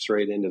just snaps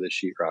right into the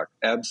sheetrock.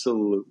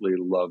 Absolutely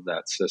love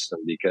that system,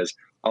 because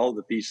all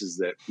the pieces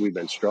that we've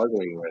been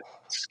struggling with,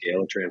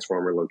 scale,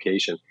 transformer,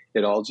 location,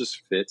 it all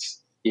just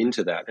fits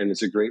into that. And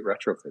it's a great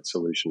retrofit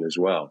solution as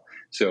well.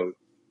 So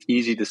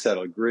easy to set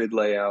a grid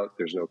layout.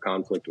 There's no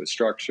conflict with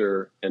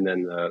structure. And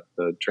then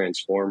the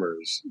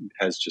transformers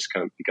has just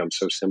kind of become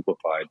so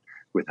simplified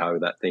with how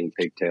that thing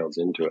pigtails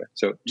into it.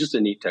 So just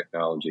a neat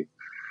technology.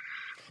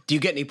 Do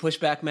you get any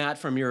pushback, Matt,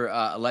 from your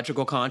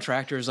electrical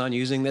contractors on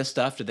using this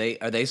stuff? Are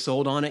they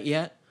sold on it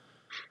yet?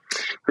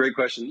 Great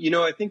question.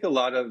 I think a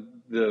lot of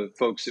the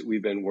folks that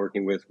we've been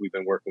working with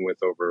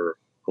over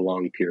a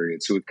long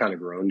period. So we've kind of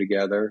grown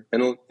together.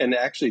 And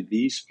actually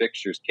these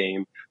fixtures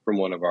came from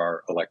one of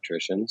our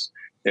electricians.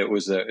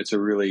 It's a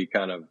really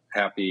kind of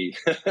happy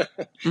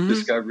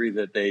discovery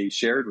that they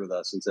shared with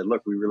us and said,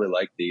 look, we really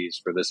like these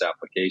for this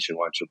application.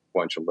 Why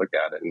don't you look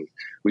at it? And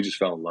we just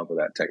fell in love with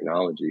that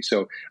technology.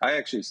 So I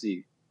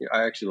actually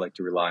like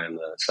to rely on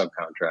the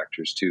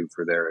subcontractors too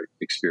for their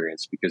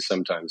experience, because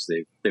sometimes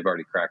they've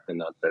already cracked the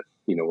nut that,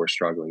 we're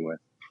struggling with.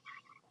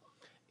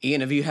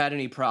 Ian, have you had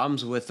any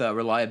problems with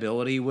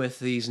reliability with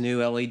these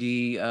new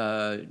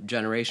LED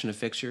generation of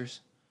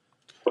fixtures?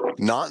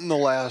 Not in the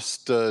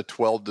last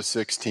 12 to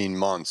 16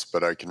 months,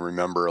 but I can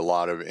remember a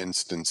lot of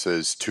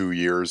instances 2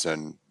 years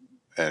and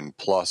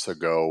plus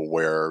ago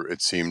where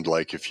it seemed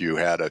like if you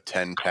had a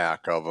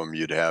 10-pack of them,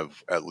 you'd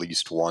have at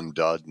least one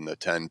dud in the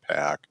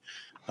 10-pack,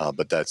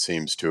 but that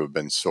seems to have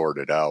been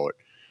sorted out.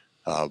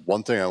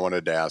 One thing I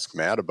wanted to ask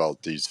Matt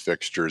about these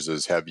fixtures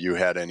is, have you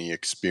had any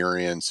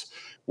experience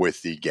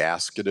with the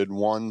gasketed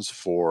ones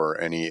for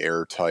any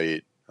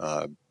airtight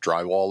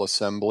drywall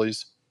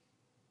assemblies?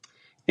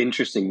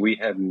 Interesting. We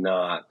have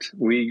not.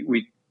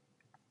 We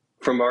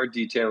from our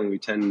detailing, we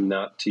tend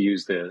not to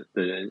use the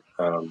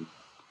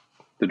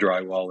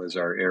drywall as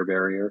our air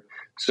barrier.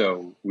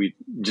 So we,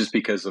 just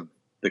because of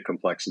the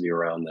complexity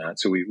around that,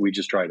 so we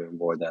just try to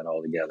avoid that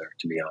altogether,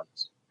 to be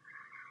honest.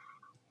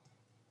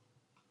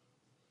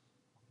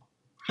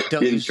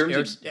 Don't use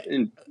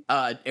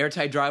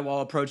airtight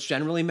drywall approach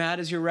generally, Matt,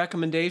 is your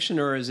recommendation,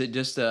 or is it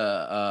just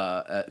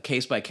a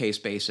case-by-case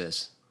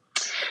basis?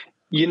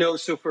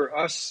 So for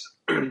us,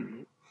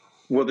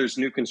 well, there's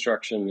new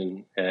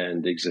construction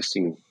and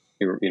existing,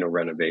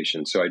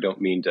 renovation. So I don't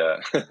mean to,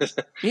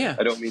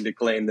 I don't mean to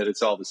claim that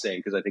it's all the same,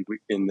 because I think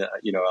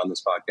on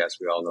this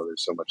podcast, we all know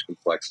there's so much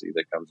complexity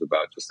that comes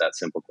about just that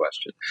simple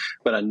question.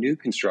 But on new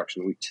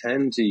construction, we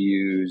tend to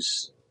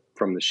use,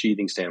 from the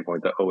sheathing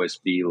standpoint, the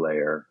OSB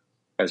layer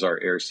as our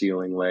air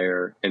sealing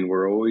layer. And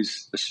we're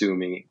always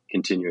assuming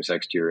continuous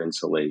exterior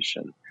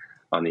insulation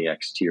on the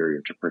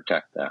exterior to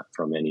protect that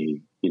from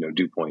any,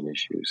 dew point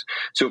issues.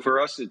 So for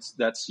us,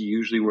 that's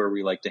usually where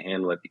we like to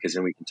handle it, because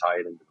then we can tie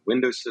it into the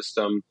window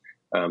system.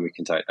 We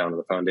can tie it down to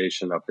the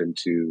foundation, up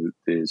into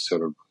the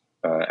sort of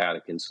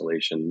attic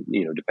insulation,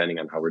 depending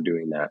on how we're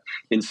doing that.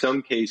 In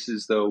some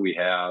cases, though, we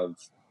have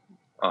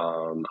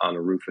on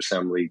a roof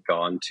assembly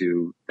gone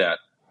to that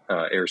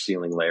air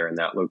sealing layer in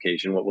that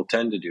location. What we'll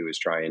tend to do is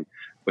try and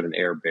put an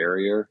air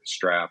barrier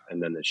strap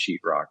and then the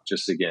sheetrock,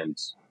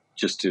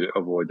 just to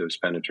avoid those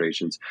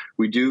penetrations.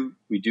 We do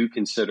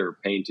consider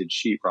painted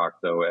sheetrock,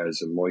 though,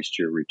 as a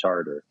moisture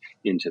retarder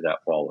into that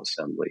wall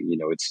assembly.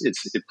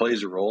 It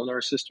plays a role in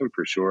our system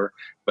for sure,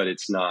 but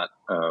it's not.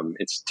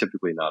 It's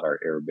typically not our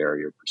air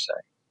barrier per se.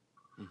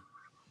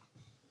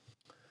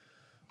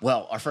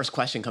 Well, our first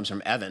question comes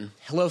from Evan.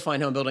 Hello,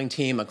 Fine Homebuilding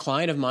team. A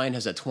client of mine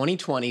has a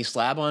 2020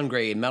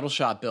 slab-on-grade metal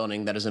shop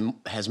building that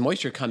has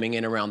moisture coming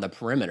in around the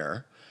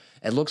perimeter.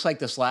 It looks like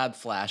the slab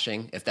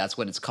flashing, if that's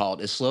what it's called,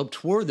 is sloped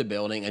toward the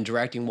building and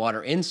directing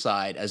water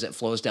inside as it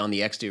flows down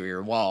the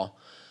exterior wall.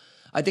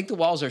 I think the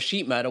walls are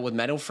sheet metal with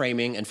metal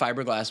framing and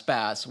fiberglass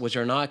bats, which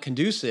are not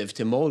conducive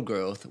to mold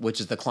growth, which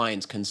is the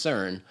client's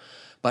concern.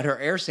 But her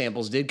air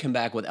samples did come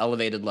back with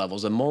elevated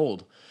levels of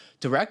mold.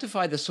 To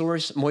rectify the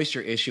source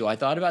moisture issue, I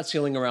thought about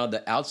sealing around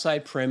the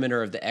outside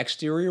perimeter of the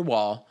exterior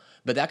wall,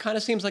 but that kind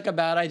of seems like a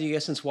bad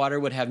idea since water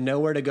would have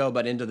nowhere to go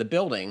but into the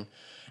building.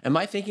 Am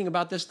I thinking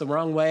about this the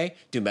wrong way?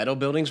 Do metal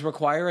buildings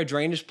require a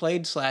drainage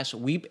plate /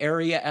 weep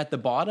area at the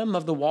bottom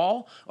of the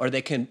wall, or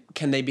can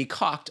they be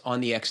caulked on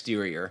the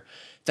exterior?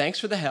 Thanks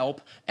for the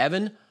help,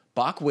 Evan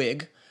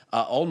Bachwig,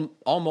 All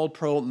Mold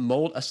Pro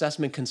mold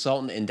assessment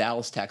consultant in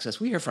Dallas, Texas.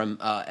 We hear from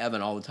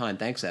Evan all the time.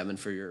 Thanks, Evan,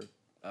 for your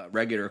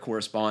regular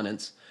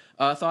correspondence.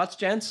 Thoughts,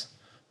 gents?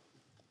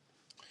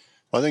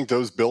 I think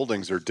those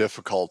buildings are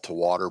difficult to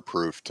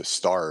waterproof to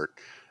start.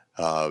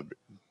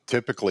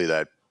 Typically,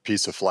 that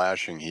piece of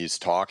flashing he's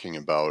talking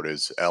about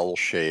is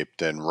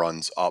L-shaped and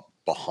runs up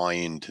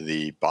behind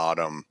the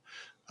bottom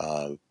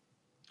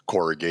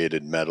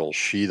corrugated metal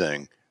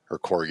sheathing or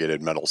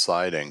corrugated metal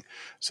siding.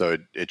 So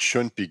it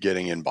shouldn't be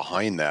getting in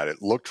behind that.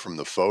 It looked from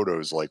the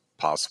photos like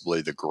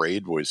possibly the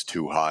grade was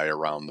too high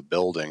around the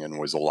building and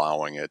was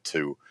allowing it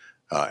to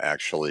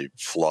actually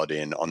flood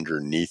in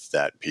underneath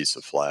that piece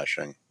of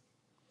flashing.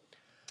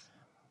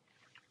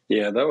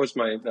 Yeah, that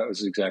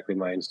was exactly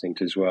my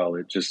instinct as well.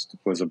 It just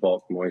was a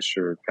bulk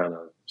moisture kind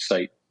of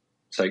site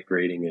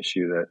grading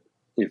issue that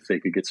if they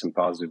could get some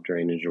positive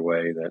drainage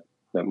away,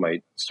 that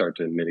might start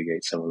to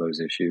mitigate some of those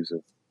issues of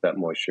that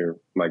moisture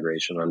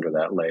migration under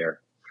that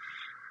layer.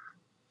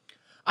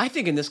 I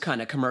think in this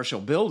kind of commercial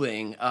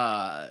building,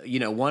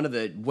 one of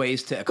the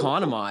ways to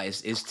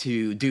economize is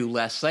to do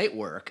less site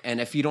work.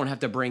 And if you don't have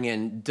to bring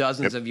in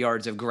dozens of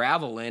yards of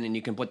gravel in and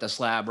you can put the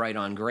slab right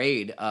on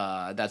grade,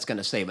 that's going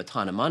to save a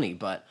ton of money.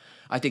 But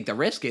I think the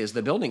risk is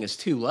the building is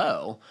too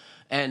low.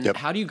 And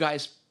how do you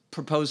guys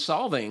propose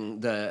solving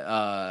the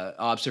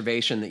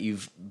observation that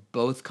you've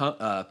both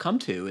come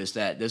to is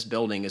that this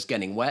building is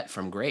getting wet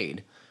from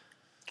grade?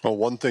 Well,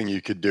 one thing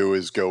you could do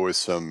is go with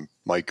some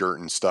Mike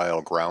Gerton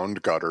style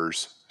ground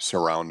gutters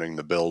surrounding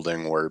the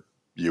building where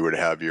you would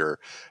have your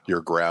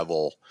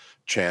gravel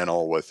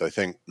channel with, I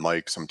think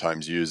Mike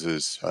sometimes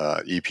uses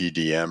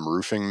EPDM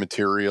roofing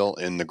material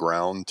in the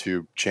ground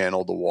to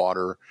channel the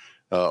water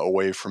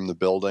away from the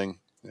building.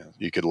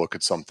 You could look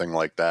at something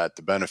like that.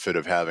 The benefit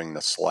of having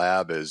the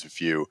slab is if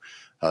you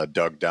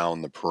dug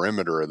down the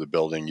perimeter of the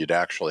building, you'd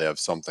actually have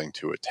something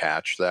to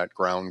attach that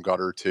ground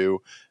gutter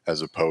to,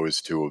 as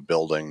opposed to a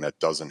building that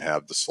doesn't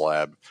have the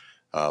slab,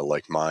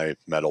 like my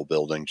metal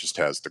building just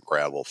has the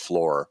gravel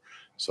floor.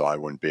 So I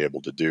wouldn't be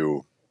able to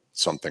do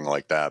something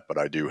like that, but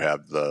I do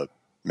have the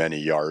many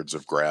yards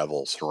of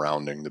gravel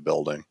surrounding the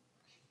building.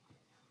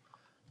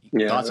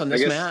 Yeah, thoughts on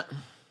this, Matt?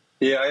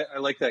 Yeah, I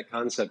like that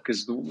concept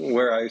because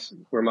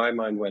where my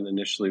mind went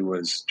initially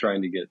was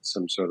trying to get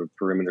some sort of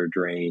perimeter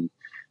drain.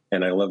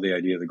 And I love the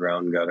idea of the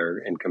ground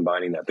gutter and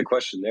combining that. The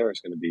question there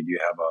is going to be, do you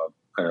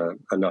have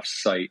enough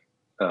site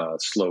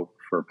slope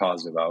for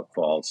positive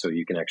outfall so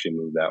you can actually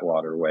move that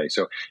water away?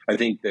 So I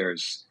think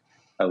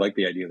I like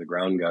the idea of the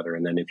ground gutter.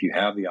 And then if you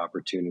have the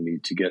opportunity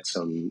to get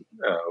some,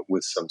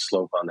 with some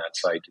slope on that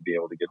site to be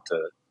able to get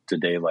to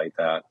daylight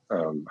that,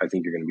 I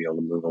think you're going to be able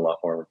to move a lot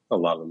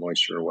of the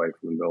moisture away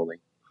from the building.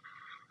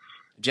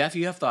 Jeff,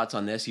 you have thoughts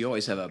on this? You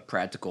always have a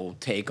practical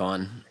take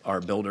on our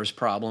builders'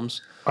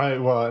 problems.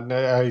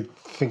 I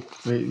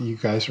think that you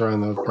guys are on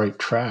the right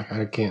track.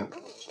 I can't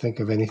think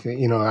of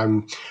anything.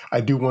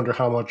 I do wonder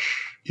how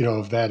much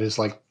of that is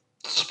like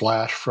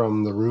splash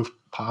from the roof,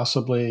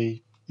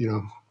 possibly.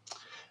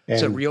 And,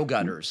 so real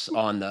gutters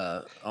on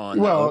the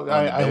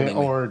building,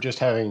 or just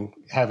having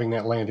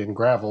that land in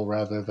gravel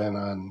rather than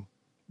on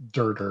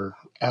dirt or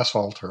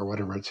asphalt or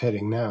whatever it's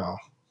hitting now.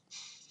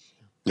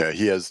 Yeah,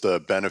 he has the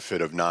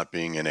benefit of not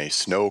being in a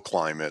snow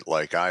climate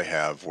like I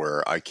have,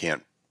 where I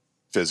can't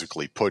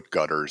physically put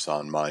gutters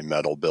on my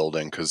metal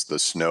building because the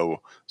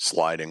snow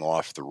sliding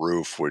off the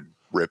roof would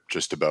rip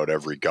just about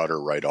every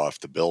gutter right off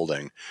the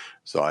building.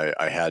 So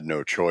I had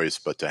no choice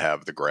but to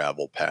have the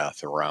gravel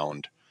path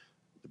around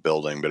the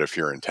building. But if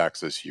you're in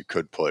Texas, you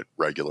could put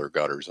regular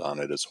gutters on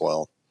it as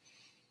well.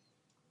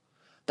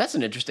 That's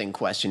an interesting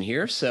question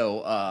here.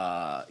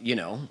 So,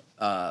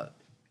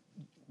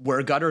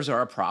 where gutters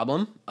are a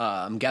problem,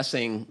 I'm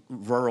guessing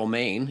rural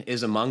Maine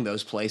is among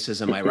those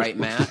places. Am I right,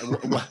 Matt?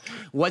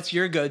 What's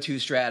your go-to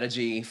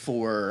strategy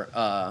for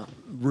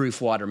roof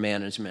water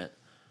management?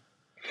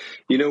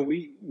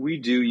 We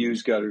do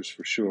use gutters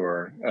for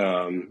sure.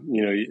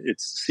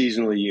 It's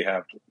seasonally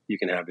you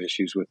can have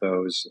issues with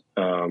those.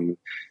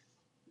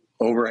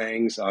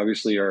 Overhangs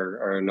obviously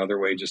are another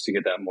way just to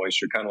get that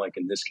moisture, kind of like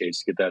in this case,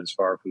 to get that as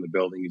far from the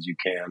building as you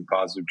can.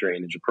 Positive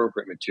drainage,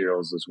 appropriate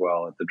materials as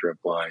well at the drip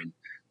line.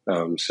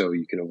 So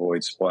you can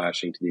avoid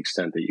splashing to the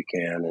extent that you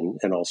can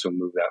and also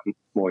move that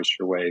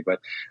moisture away. But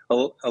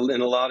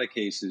in a lot of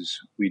cases,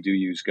 we do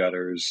use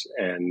gutters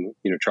and,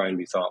 try and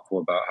be thoughtful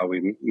about how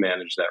we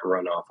manage that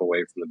runoff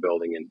away from the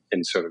building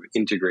and sort of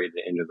integrate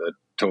it into the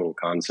total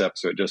concept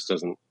so it just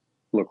doesn't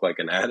look like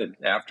an added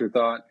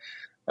afterthought.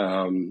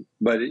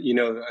 But,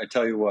 I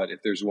tell you what,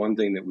 if there's one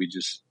thing that we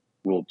just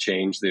will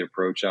change the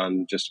approach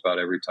on just about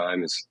every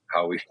time is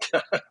how we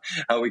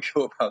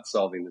go about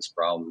solving this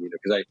problem,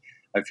 because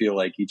I feel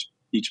like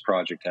each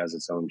project has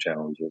its own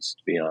challenges,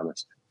 to be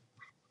honest.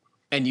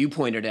 And you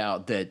pointed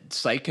out that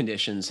site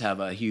conditions have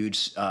a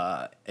huge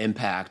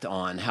impact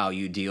on how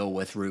you deal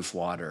with roof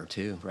water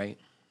too, right?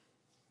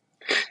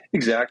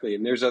 Exactly.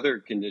 And there's other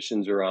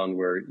conditions around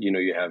where,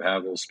 you have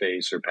habitable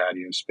space or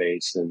patio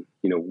space and,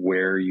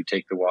 where you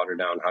take the water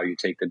down, how you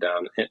take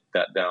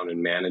that down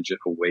and manage it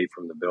away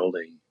from the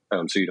building.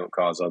 So you don't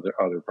cause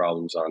other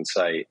problems on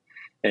site.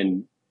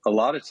 And a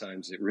lot of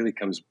times it really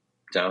comes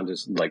down to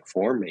like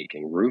form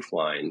making, roof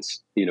lines,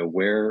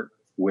 where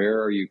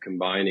are you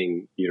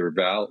combining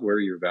where are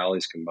your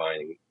valleys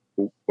combining?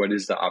 What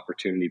is the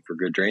opportunity for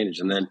good drainage?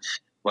 And then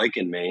like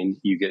in Maine,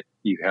 you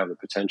have the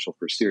potential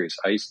for serious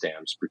ice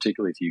dams,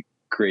 particularly if you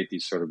create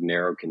these sort of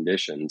narrow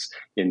conditions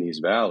in these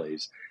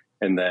valleys.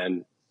 And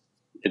then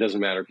it doesn't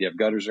matter if you have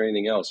gutters or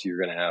anything else, you're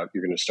going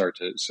to start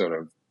to sort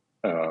of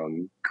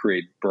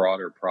create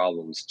broader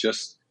problems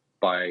just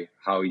by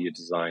how you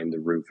design the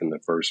roof in the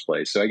first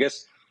place. So I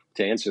guess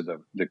to answer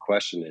the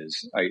question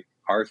is,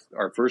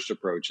 our first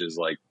approach is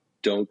like,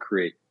 don't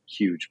create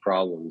huge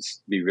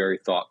problems. Be very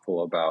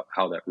thoughtful about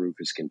how that roof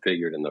is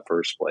configured in the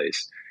first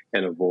place,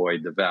 and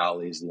avoid the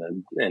valleys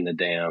and the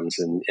dams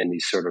and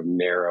these sort of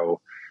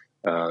narrow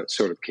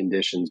sort of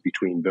conditions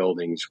between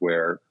buildings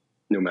where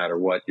no matter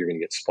what, you're going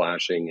to get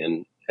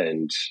splashing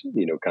and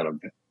kind of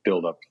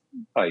build up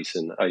ice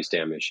and ice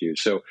dam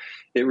issues. So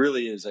it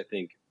really is, I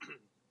think,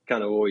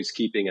 kind of always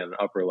keeping an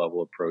upper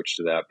level approach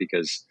to that,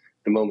 because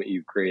the moment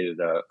you've created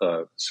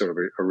a sort of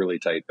a really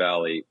tight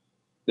valley,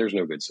 there's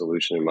no good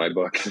solution in my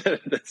book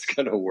that's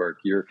going to work.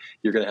 You're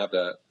going to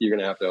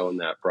have to own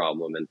that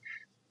problem. And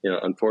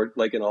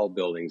like in all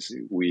buildings,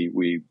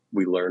 we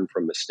learn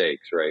from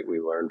mistakes, right? We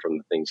learn from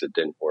the things that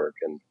didn't work,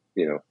 and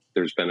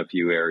there's been a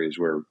few areas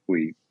where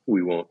we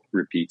won't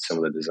repeat some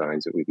of the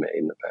designs that we've made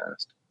in the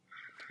past.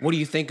 What do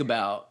you think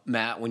about,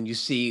 Matt, when you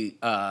see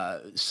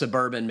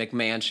suburban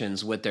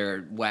McMansions with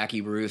their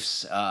wacky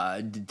roofs?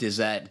 Does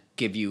that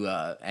give you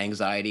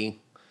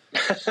anxiety?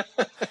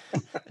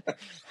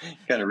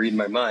 Kind of reading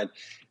my mind.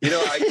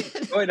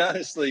 Quite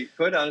honestly,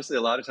 a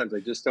lot of times I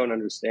just don't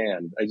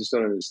understand. I just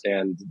don't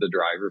understand the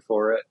driver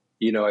for it.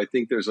 I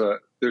think there's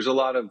a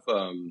lot of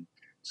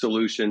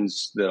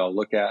solutions that I'll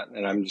look at,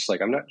 and I'm just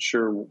like, I'm not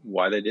sure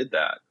why they did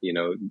that.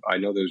 I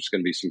know there's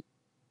going to be some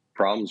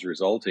problems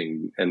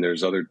resulting, and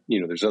there's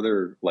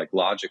other like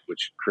logic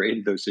which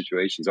created those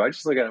situations. So I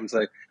just look at them and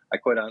say, I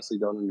quite honestly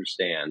don't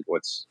understand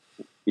what's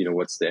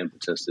the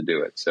impetus to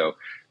do it. So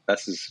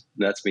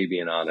that's me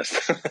being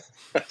honest.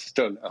 I just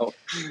don't know.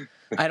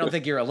 I don't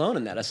think you're alone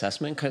in that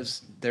assessment,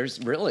 because there's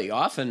really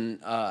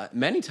often,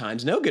 many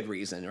times, no good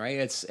reason, right?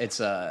 It's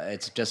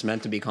just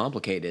meant to be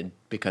complicated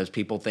because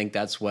people think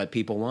that's what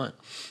people want.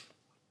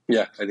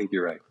 Yeah, I think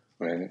you're right.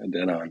 Right,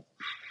 dead on.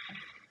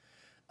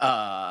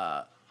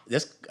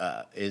 This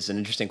is an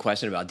interesting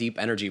question about deep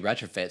energy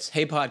retrofits.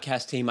 Hey,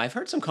 podcast team, I've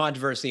heard some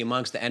controversy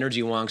amongst the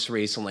energy wonks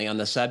recently on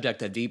the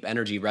subject of deep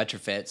energy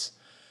retrofits.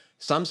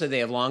 Some say they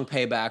have long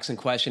paybacks and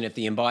question if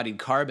the embodied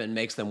carbon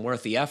makes them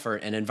worth the effort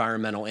and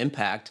environmental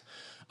impact.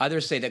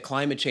 Others say that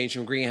climate change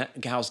from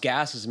greenhouse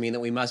gases mean that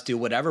we must do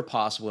whatever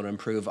possible to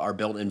improve our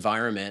built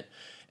environment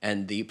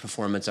and the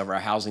performance of our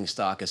housing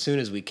stock as soon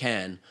as we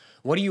can.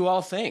 What do you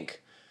all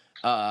think?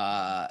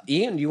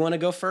 Ian, do you want to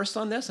go first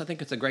on this? I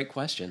think it's a great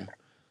question.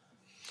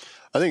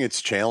 I think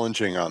it's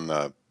challenging on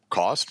the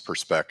cost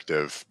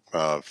perspective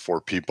for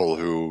people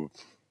who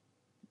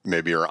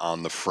maybe are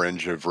on the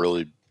fringe of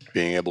really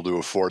being able to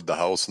afford the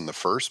house in the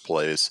first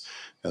place.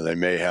 And they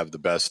may have the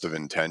best of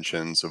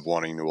intentions of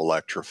wanting to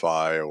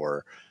electrify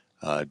or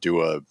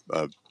do a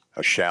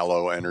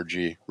shallow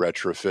energy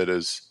retrofit,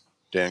 as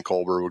Dan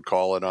Colbert would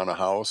call it, on a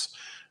house.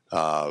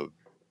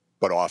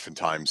 But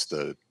oftentimes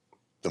the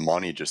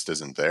money just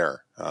isn't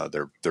there.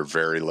 They're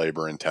very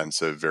labor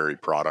intensive, very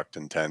product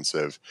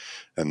intensive.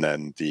 And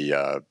then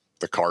the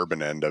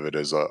carbon end of it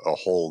is a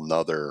whole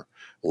nother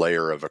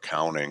layer of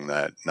accounting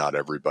that not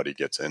everybody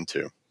gets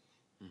into.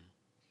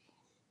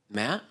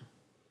 Matt?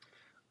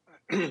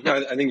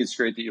 I think it's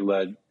great that you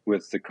led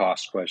with the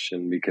cost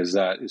question, because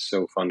that is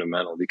so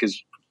fundamental. Because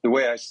the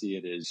way I see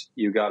it is,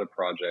 you got a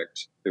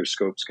project, there's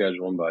scope,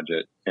 schedule, and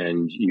budget,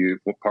 and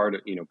part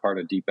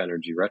of deep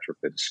energy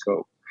retrofit is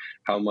scope.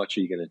 How much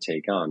are you going to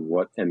take on?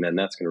 And then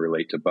that's going to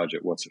relate to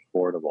budget. What's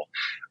affordable?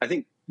 I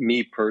think,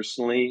 me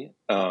personally,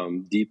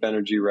 deep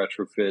energy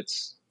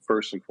retrofits,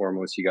 first and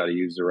foremost, you got to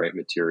use the right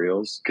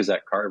materials, because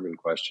that carbon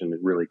question, it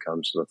really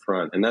comes to the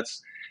front. And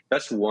that's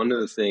one of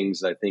the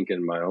things I think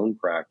in my own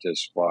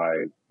practice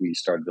why we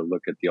started to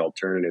look at the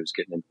alternatives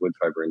getting into wood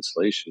fiber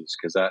insulations,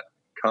 because that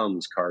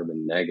comes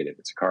carbon negative.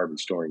 It's a carbon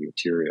storing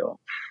material.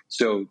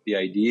 So the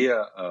idea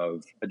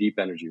of a deep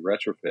energy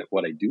retrofit,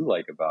 what I do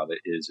like about it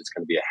is it's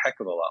going to be a heck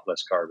of a lot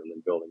less carbon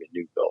than building a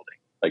new building,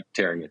 like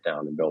tearing it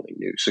down and building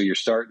new. So you're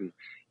starting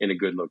in a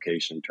good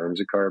location in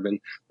terms of carbon,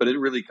 but it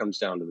really comes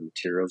down to the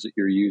materials that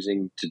you're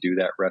using to do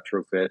that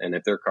retrofit. And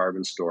if they're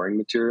carbon storing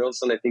materials,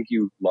 then I think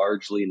you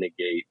largely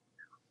negate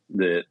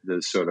the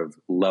sort of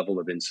level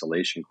of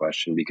insulation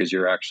question, because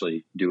you're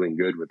actually doing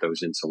good with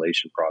those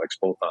insulation products,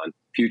 both on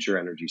future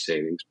energy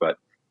savings, but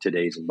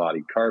today's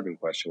embodied carbon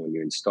question when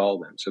you install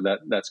them. So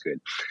that's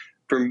good.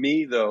 For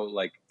me, though,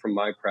 like from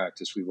my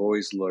practice, we've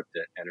always looked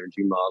at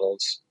energy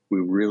models. We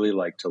really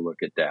like to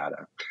look at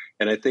data.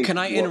 And I think— Can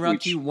I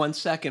interrupt you 1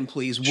 second,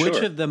 please? Sure.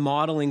 Which of the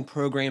modeling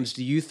programs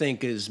do you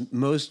think is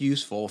most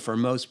useful for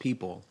most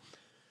people?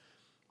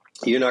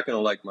 You're not going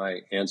to like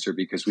my answer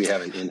because we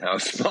have an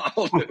in-house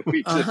model that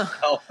we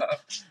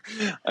developed.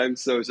 I'm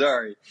so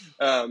sorry.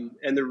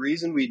 And the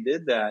reason we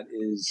did that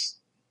is,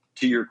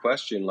 to your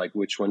question, like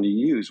which one to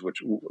use,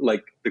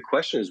 like the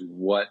question is,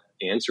 what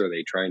answer are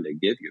they trying to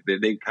give you?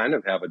 They kind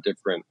of have a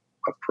different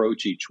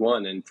approach, each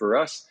one. And for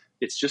us,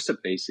 it's just a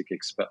basic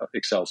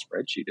Excel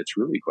spreadsheet. It's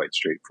really quite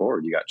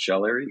straightforward. You got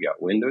shell area, you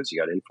got windows,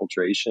 you got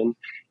infiltration,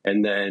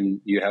 and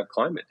then you have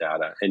climate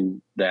data.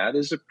 And that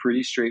is a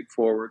pretty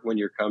straightforward, when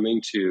you're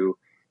coming to,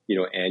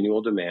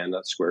 annual demand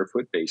on square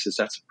foot basis,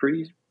 that's a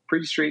pretty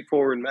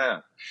straightforward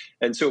math.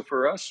 And so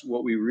for us,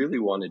 what we really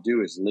want to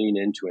do is lean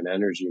into an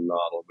energy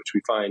model, which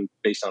we find,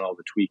 based on all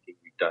the tweaking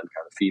we've done,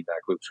 kind of feedback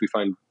loops, we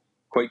find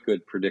quite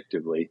good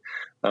predictively.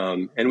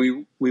 And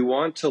we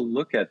want to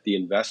look at the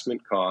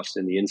investment cost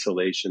and the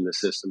insulation, the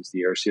systems,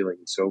 the air sealing,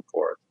 and so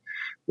forth.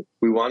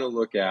 We want to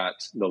look at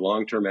the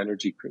long-term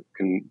energy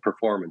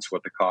performance,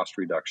 what the cost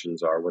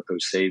reductions are, what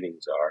those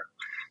savings are.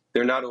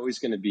 They're not always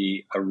going to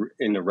be,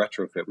 in a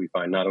retrofit, we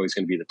find not always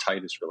going to be the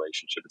tightest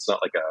relationship. It's not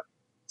like a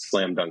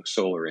slam dunk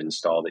solar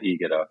install that you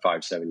get a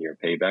 5-7 year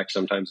payback.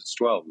 Sometimes it's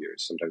 12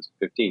 years, sometimes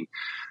it's 15.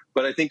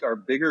 But I think our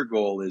bigger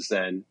goal is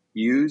then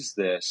use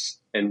this,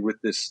 and with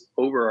this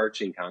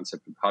overarching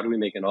concept of how do we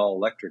make an all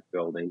electric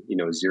building,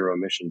 zero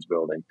emissions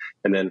building,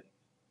 and then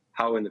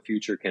how in the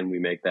future can we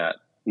make that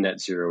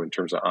net zero in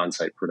terms of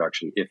on-site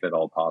production, if at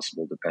all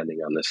possible, depending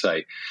on the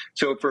site.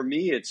 So for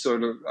me, it's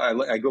sort of,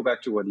 I go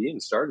back to what Ian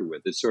started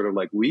with. It's sort of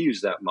like we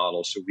use that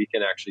model so we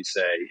can actually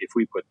say, if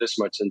we put this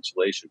much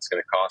insulation, it's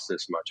going to cost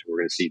this much, and we're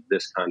going to see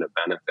this kind of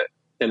benefit.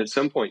 And at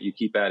some point, you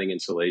keep adding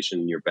insulation,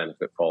 and your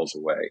benefit falls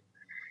away.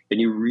 And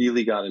you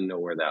really got to know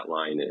where that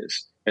line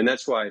is. And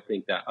that's why I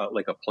think that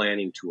like a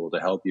planning tool to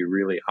help you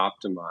really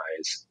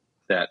optimize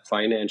that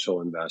financial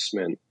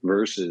investment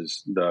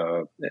versus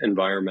the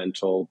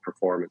environmental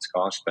performance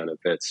cost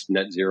benefits,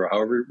 net zero,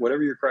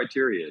 whatever your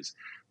criteria is,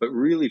 but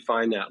really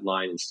find that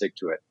line and stick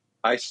to it.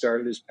 I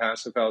started as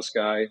passive house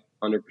guy,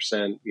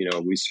 100%.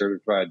 We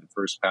certified the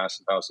first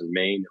passive house in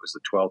Maine. It was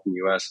the 12th in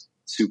the US,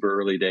 super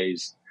early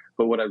days.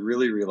 But what I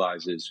really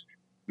realized is,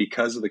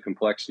 because of the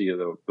complexity of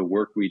the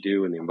work we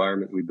do and the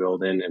environment we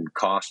build in, and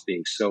cost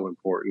being so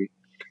important,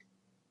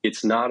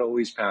 it's not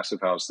always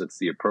passive house that's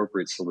the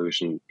appropriate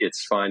solution.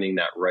 It's finding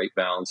that right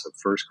balance of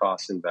first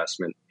cost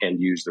investment and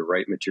use the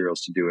right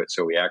materials to do it,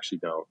 so we actually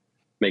don't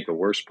make a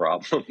worse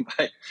problem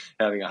by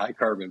having a high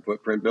carbon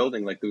footprint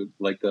building, like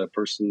the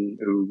person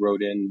who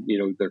wrote in,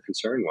 their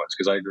concern was.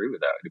 Because I agree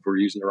with that. If we're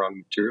using the wrong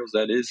materials,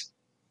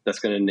 that's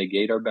going to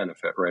negate our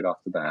benefit right off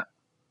the bat.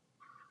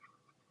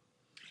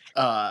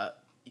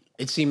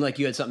 It seemed like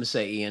you had something to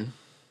say, Ian.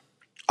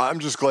 I'm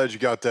just glad you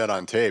got that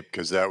on tape,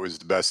 because that was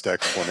the best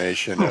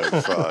explanation of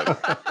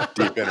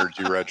deep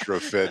energy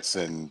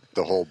retrofits and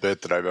the whole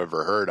bit that I've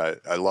ever heard.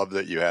 I love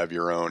that you have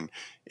your own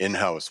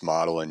in-house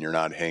model and you're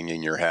not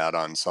hanging your hat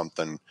on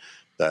something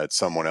that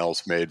someone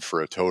else made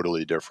for a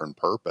totally different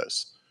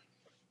purpose.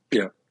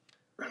 Yeah.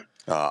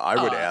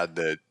 I would add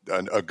that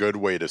a good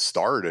way to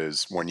start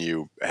is, when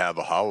you have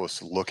a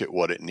house, look at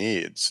what it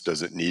needs.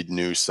 Does it need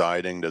new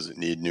siding? Does it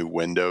need new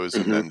windows?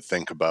 Mm-hmm. And then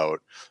think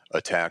about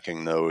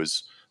attacking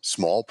those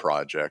small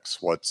projects.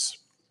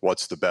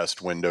 What's the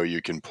best window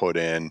you can put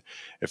in?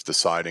 If the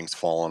siding's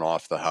fallen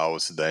off the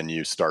house, then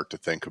you start to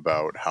think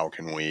about, how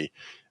can we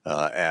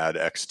add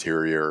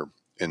exterior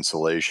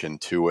insulation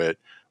to it?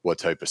 What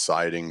type of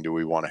siding do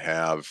we want to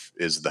have?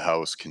 Is the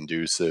house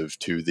conducive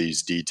to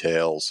these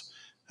details?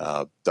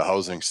 The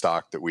housing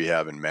stock that we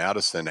have in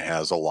Madison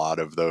has a lot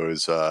of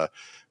those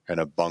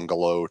kind of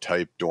bungalow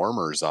type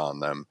dormers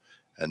on them,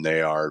 and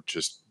they are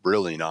just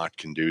really not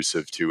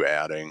conducive to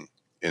adding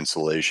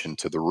insulation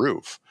to the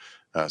roof.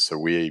 So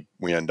we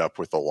end up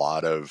with a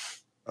lot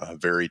of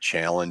very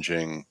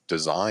challenging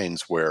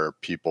designs where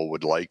people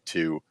would like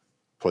to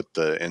put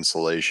the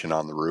insulation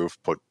on the roof,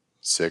 put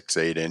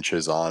 6-8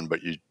 inches on,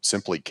 but you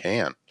simply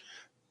can't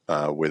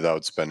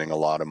without spending a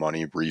lot of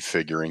money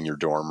refiguring your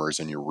dormers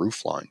and your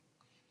roof line.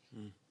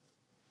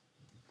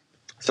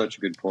 Such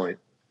a good point.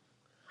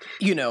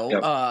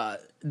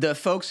 The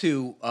folks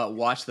who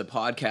watch the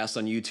podcast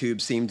on YouTube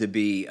seem to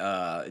be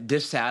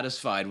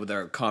dissatisfied with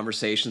our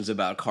conversations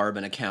about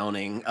carbon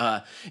accounting.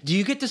 Do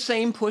you get the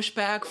same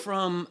pushback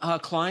from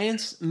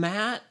clients,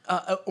 Matt?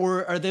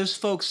 Or are those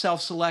folks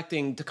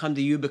self-selecting to come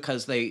to you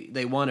because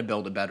they want to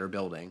build a better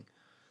building?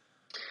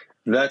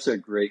 That's a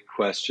great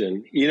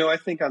question. I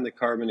think on the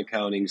carbon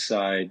accounting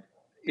side,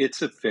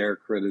 it's a fair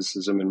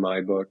criticism in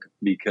my book,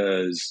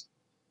 because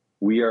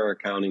we are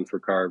accounting for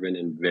carbon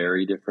in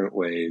very different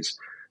ways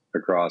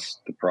across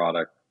the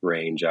product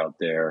range out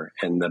there.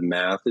 And the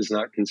math is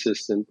not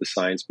consistent. The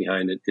science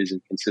behind it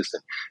isn't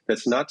consistent.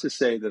 That's not to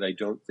say that I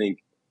don't think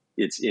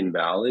it's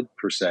invalid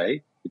per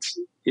se.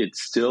 it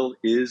still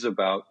is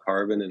about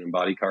carbon and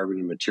embodied carbon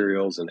and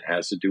materials, and it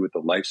has to do with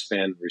the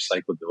lifespan and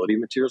recyclability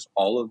of materials.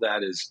 All of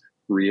that is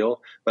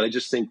real, but I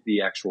just think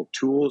the actual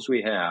tools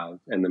we have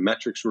and the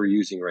metrics we're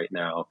using right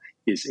now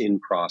is in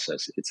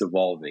process. It's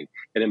evolving.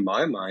 And in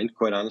my mind,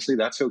 quite honestly,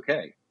 that's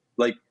okay.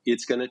 Like,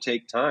 it's going to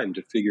take time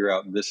to figure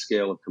out this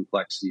scale of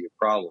complexity of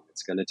problem.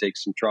 It's going to take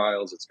some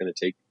trials. It's going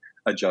to take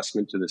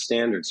adjustment to the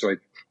standards. So,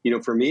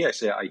 for me, I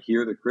say I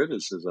hear the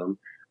criticism.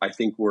 I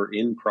think we're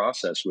in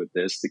process with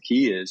this. The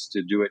key is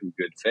to do it in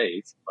good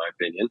faith, in my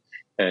opinion,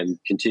 and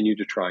continue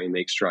to try and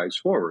make strides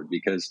forward,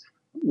 because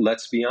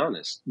let's be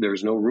honest,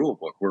 there's no rule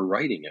book. We're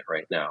writing it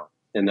right now.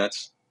 And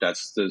that's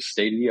the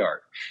state of the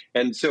art.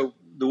 And so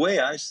the way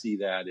I see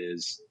that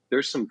is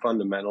there's some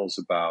fundamentals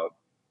about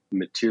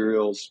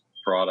materials,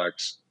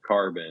 products,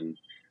 carbon,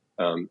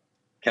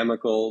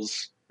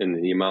 chemicals,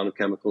 and the amount of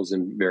chemicals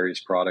in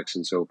various products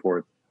and so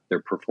forth,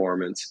 their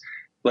performance.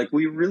 Like,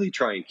 we really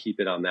try and keep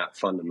it on that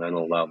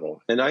fundamental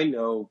level. And I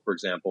know, for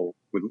example,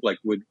 with like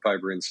wood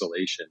fiber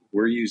insulation,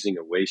 we're using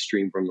a waste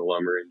stream from the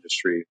lumber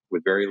industry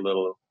with very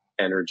little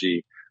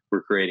energy.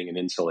 We're creating an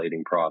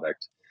insulating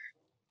product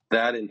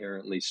that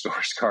inherently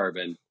stores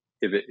carbon.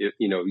 If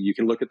you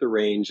can look at the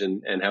range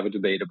and have a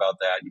debate about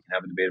that. You can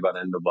have a debate about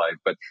end of life,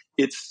 but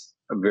it's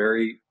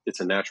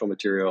a natural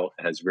material.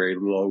 It has very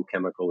low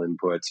chemical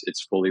inputs.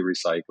 It's fully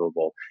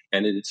recyclable,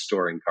 and it's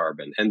storing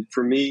carbon. And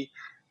for me,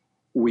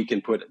 we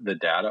can put the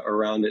data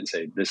around it and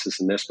say this, this,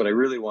 and this, but I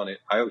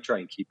would try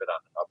and keep it on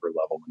an upper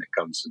level when it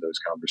comes to those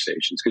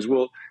conversations,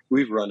 because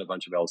we've run a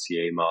bunch of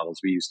LCA models.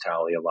 We use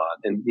Tally a lot,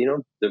 and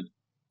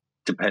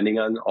depending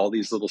on all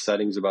these little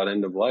settings about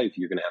end of life,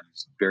 you're going to have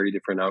very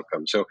different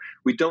outcomes. So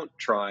we don't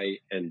try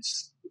and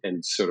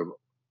sort of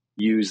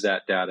use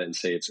that data and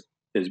say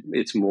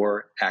it's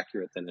more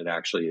accurate than it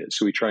actually is.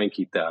 So we try and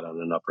keep that on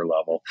an upper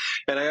level.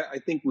 And I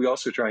think we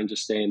also try and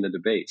just stay in the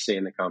debate, stay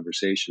in the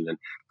conversation. And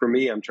for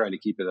me, I'm trying to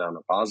keep it on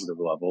a positive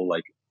level.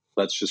 Like,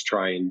 let's just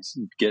try and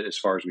get as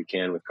far as we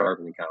can with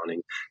carbon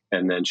accounting,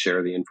 and then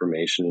share the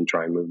information and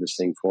try and move this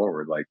thing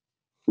forward. Like,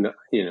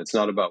 it's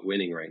not about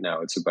winning right now.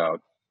 It's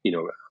about,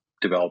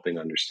 developing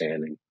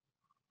understanding.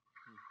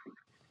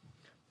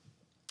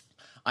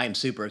 I am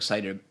super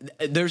excited.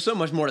 There's so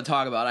much more to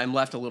talk about. I'm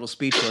left a little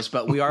speechless,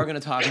 but we are going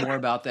to talk more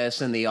about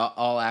this in the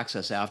All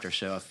Access After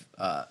Show.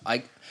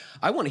 I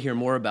want to hear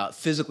more about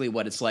physically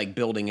what it's like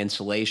building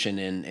insulation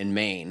in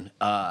Maine.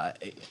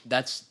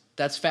 That's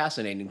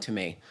fascinating to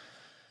me.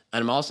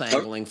 And I'm also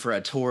angling for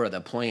a tour of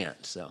the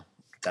plant. So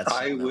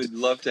I would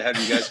love to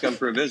have you guys come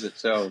for a visit.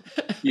 So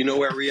you know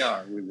where we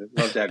are. We'd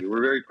love to have you.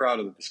 We're very proud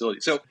of the facility.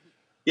 So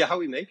yeah, how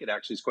we make it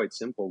actually is quite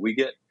simple. We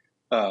get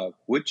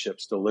wood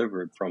chips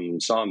delivered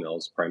from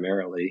sawmills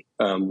primarily.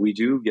 We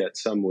do get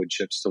some wood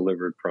chips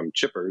delivered from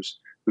chippers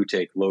who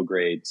take low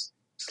grades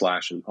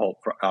slash and pulp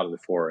out of the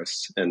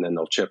forests, and then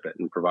they'll chip it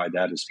and provide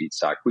that as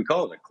feedstock. We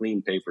call it a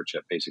clean paper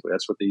chip, basically.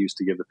 That's what they used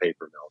to give the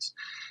paper mills.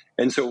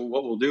 And so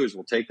what we'll do is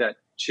we'll take that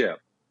chip,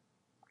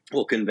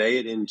 we'll convey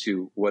it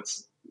into what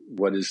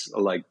is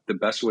like the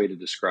best way to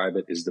describe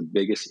it is the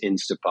biggest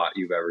Instapot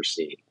you've ever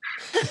seen.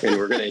 And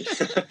we're going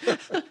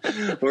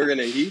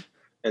to heat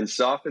and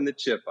soften the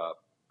chip up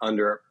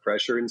under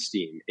pressure and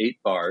steam, 8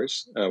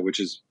 bars, which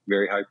is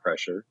very high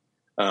pressure.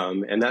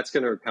 And that's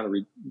going to kind of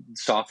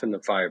soften the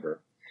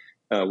fiber.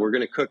 We're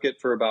going to cook it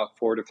for about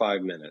 4 to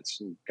 5 minutes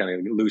and kind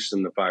of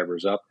loosen the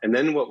fibers up. And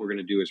then what we're going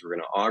to do is we're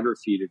going to auger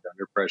feed it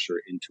under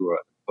pressure into an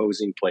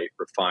opposing plate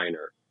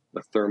refiner,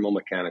 a thermal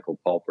mechanical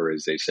pulper,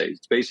 as they say.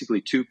 It's basically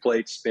 2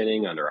 plates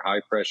spinning under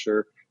high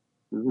pressure,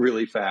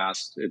 really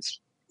fast. It's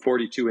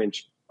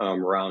 42-inch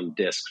round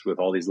discs with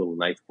all these little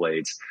knife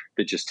blades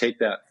that just take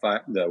the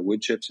wood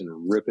chips and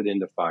rip it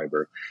into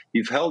fiber.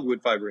 You've held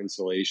wood fiber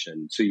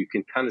insulation, so you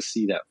can kind of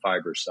see that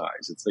fiber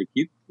size. It's like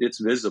it's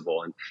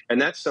visible,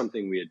 and that's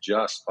something we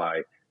adjust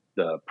by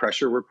the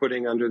pressure we're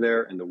putting under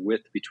there and the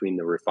width between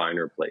the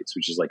refiner plates,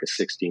 which is like a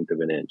 1/16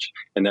 of an inch,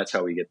 and that's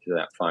how we get to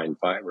that fine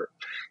fiber.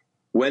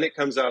 When it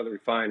comes out of the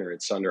refiner,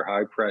 it's under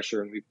high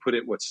pressure, and we put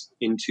it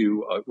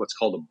into what's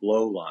called a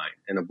blow line.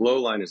 And a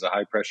blow line is a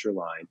high pressure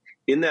line.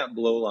 In that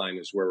blow line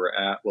is where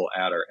we'll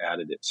add our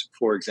additives.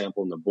 For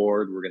example, in the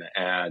board, we're going to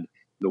add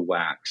the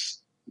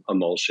wax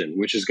emulsion,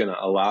 which is going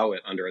to allow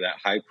it under that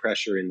high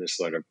pressure in this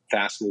sort of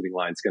fast moving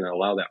line. It's going to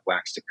allow that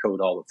wax to coat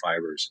all the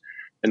fibers.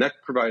 And that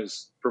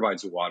provides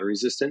a water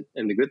resistant.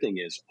 And the good thing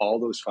is all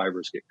those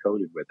fibers get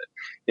coated with it.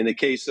 In the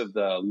case of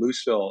the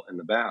loose fill and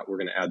the bat, we're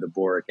going to add the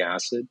boric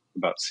acid,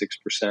 about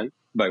 6%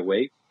 by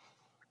weight.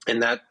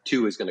 And that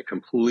too is going to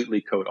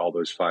completely coat all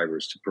those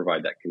fibers to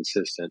provide that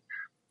consistent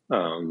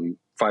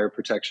fire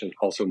protection,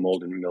 also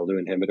mold and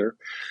mildew inhibitor.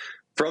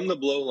 From the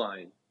blow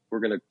line, we're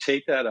going to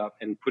take that up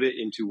and put it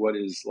into what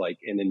is like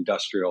an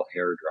industrial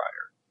hair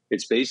dryer.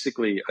 It's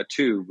basically a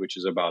tube, which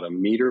is about 1.40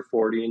 meters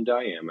in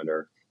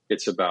diameter.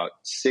 It's about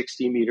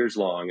 60 meters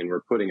long, and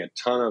we're putting a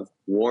ton of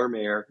warm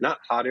air, not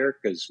hot air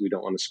because we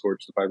don't want to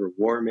scorch the fiber,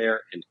 warm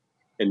air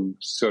and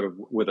sort of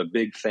with a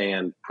big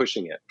fan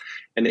pushing it.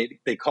 And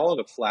they call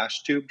it a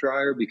flash tube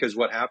dryer because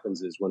what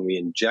happens is when we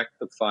inject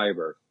the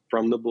fiber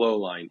from the blow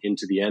line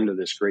into the end of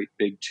this great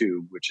big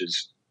tube, which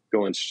is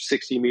going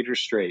 60 meters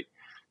straight.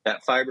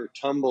 That fiber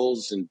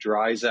tumbles and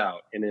dries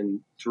out. And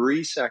in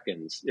 3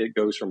 seconds, it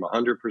goes from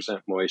 100%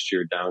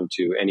 moisture down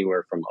to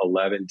anywhere from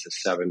 11 to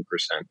 7%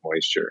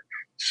 moisture.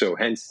 So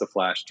hence the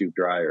flash tube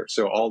dryer.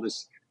 So all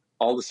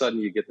of a sudden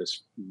you get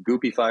this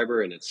goopy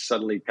fiber and it's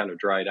suddenly kind of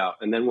dried out.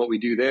 And then what we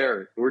do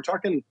there, we're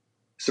talking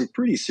some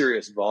pretty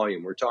serious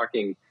volume. We're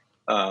talking,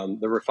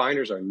 the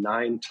refiners are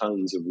 9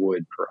 tons of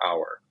wood per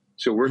hour.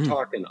 So we're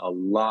talking a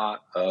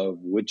lot of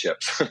wood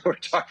chips. We're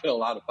talking a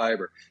lot of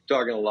fiber,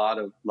 talking a lot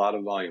of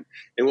volume.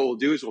 And what we'll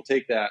do is we'll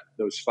take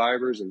those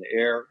fibers in the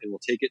air and we'll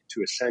take it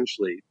to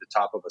essentially the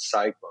top of a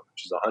cyclone,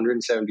 which is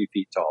 170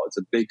 feet tall. It's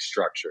a big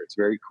structure. It's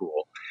very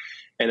cool.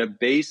 And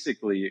it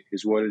basically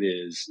is what it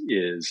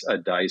is a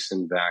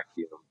Dyson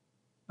vacuum,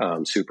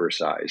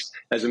 supersized.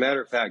 As a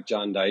matter of fact,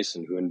 John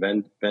Dyson, who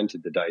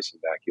invented the Dyson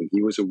vacuum,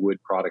 he was a wood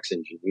products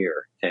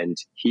engineer, and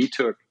he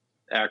took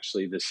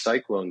actually the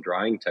cyclone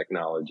drying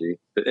technology.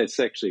 It's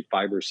actually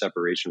fiber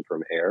separation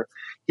from air.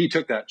 He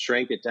took that,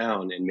 shrank it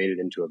down, and made it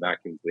into a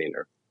vacuum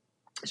cleaner.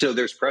 So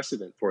there's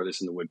precedent for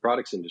this in the wood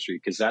products industry,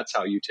 because that's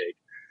how you take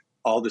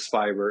all this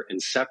fiber and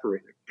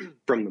separate it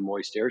from the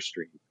moist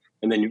airstream.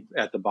 And then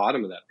at the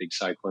bottom of that big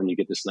cyclone, you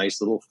get this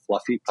nice little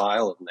fluffy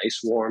pile of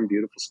nice, warm,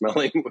 beautiful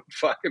smelling wood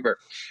fiber.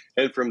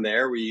 And from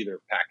there, we either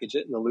package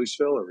it in a loose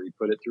fill or we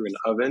put it through an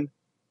oven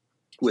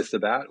with the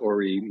bat, or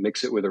we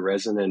mix it with a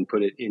resin and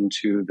put it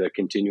into the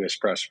continuous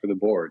press for the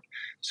board.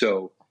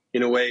 So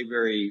in a way,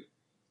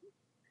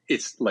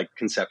 it's like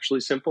conceptually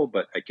simple,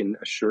 but I can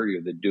assure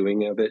you the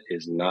doing of it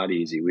is not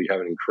easy. We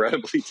have an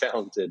incredibly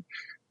talented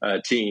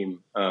team,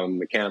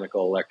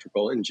 mechanical,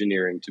 electrical,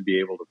 engineering, to be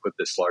able to put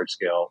this large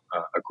scale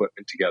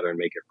equipment together and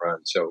make it run.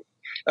 So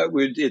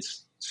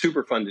it's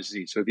super fun to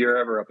see. So if you're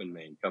ever up in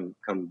Maine,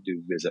 come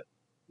do visit.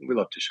 We'd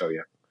love to show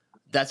you.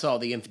 That's all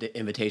the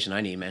invitation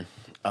I need, man.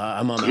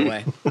 I'm on my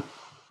way.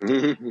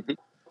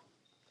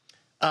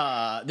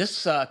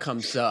 This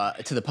comes to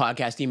the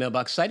podcast email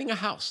box. Siting a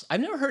house.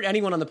 I've never heard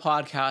anyone on the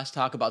podcast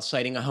talk about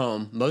siting a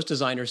home. Most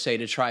designers say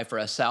to try for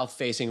a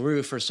south-facing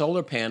roof for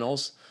solar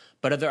panels,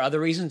 but are there other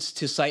reasons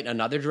to site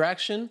another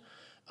direction?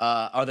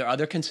 Are there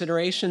other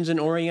considerations in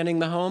orienting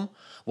the home?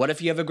 What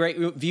if you have a great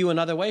view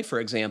another way, for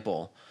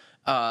example?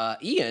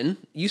 Ian,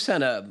 you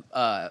sent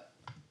a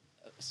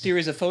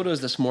series of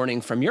photos this morning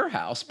from your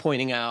house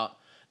pointing out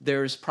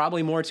there's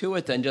probably more to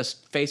it than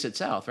just face it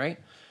south, right?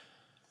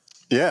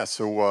 Yeah.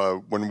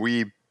 So when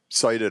we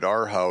sited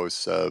our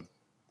house,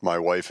 my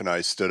wife and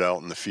I stood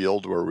out in the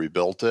field where we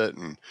built it,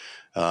 and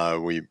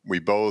we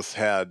both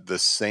had the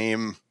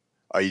same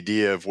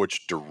idea of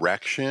which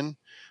direction,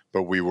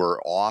 but we were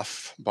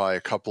off by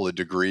a couple of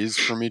degrees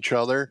from each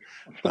other.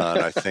 And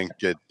I think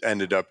it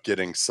ended up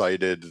getting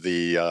sited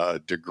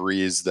the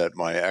degrees that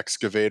my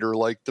excavator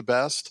liked the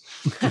best,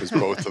 because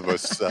both of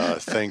us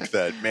think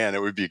that, man,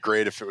 it would be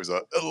great if it was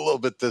a little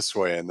bit this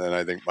way. And then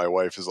I think my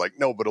wife is like,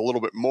 no, but a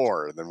little bit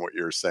more than what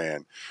you're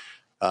saying.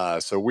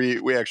 So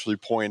we actually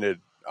pointed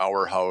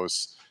our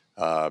house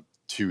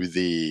to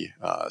the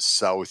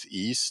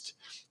southeast,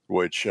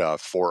 which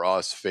for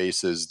us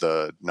faces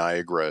the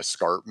Niagara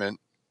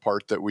Escarpment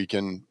part that we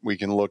can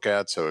look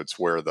at. So it's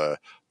where the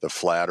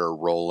flatter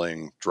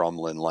rolling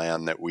drumlin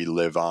land that we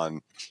live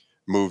on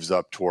moves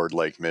up toward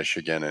Lake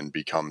Michigan and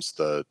becomes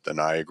the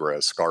Niagara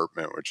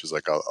Escarpment, which is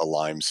like a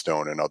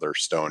limestone and other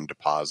stone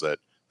deposit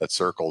that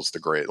circles the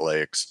Great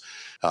Lakes.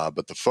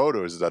 But the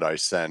photos that I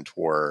sent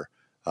were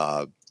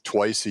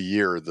twice a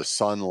year, the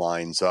sun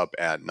lines up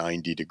at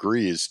 90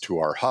 degrees to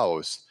our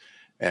house.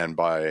 And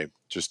by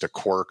just a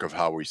quirk of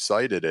how we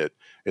sited it,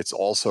 it's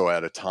also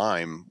at a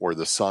time where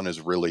the sun is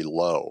really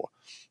low.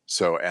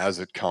 So as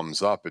it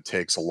comes up, it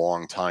takes a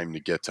long time to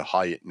get to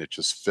height, and it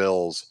just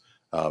fills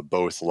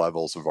both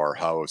levels of our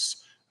house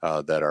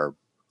that are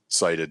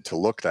sited to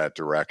look that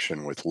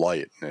direction with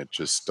light. And it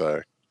just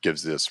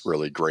gives this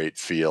really great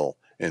feel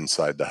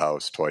inside the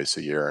house twice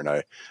a year. And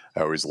I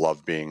always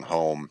love being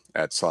home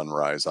at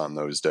sunrise on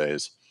those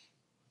days.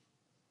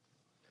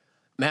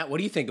 Matt, what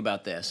do you think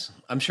about this?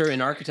 I'm sure in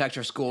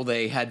architecture school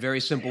they had very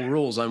simple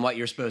rules on what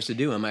you're supposed to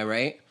do. Am I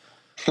right?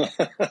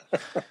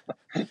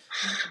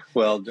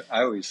 Well,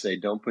 I always say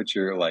don't put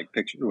your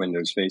picture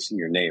windows facing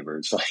your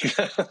neighbors.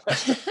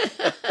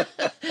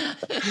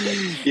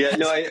 Yeah,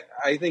 no,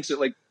 I think so.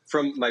 Like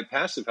from my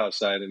passive house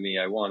side of me,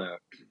 I want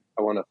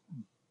to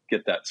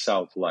get that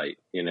south light,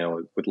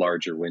 with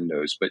larger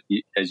windows. But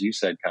as you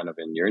said, kind of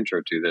in your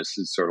intro to this,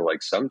 is sort of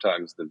like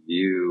sometimes the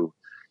view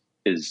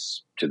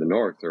is to the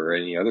north or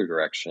any other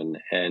direction,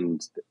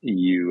 and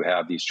you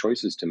have these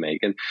choices to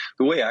make. And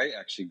the way I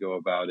actually go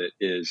about it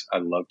is I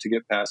love to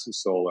get passive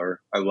solar.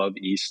 I love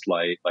east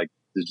light. Like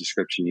the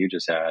description you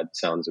just had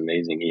sounds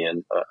amazing,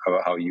 Ian,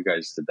 how you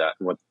guys did that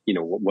and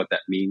what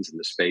that means in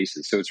the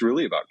spaces. So it's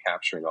really about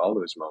capturing all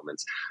those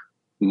moments.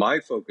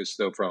 My focus,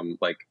 though,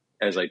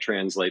 as I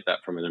translate that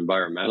from an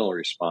environmental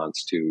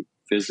response to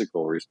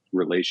physical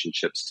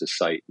relationships to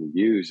site and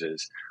views,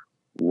 is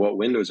what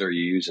windows are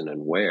you using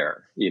and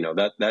where?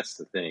 That's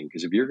the thing.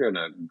 Because if you're going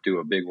to do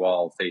a big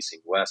wall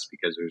facing west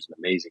because there's an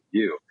amazing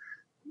view,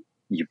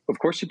 of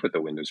course you put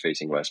the windows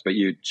facing west, but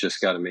you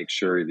just got to make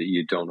sure that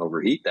you don't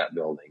overheat that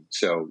building.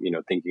 So,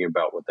 thinking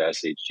about what the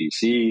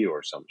SHGC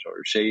or some sort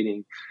of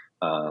shading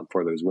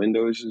for those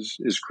windows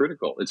is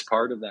critical. It's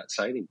part of that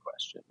siding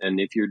question. And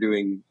if you're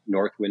doing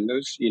north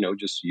windows,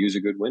 just use a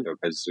good window,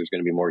 because there's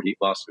going to be more heat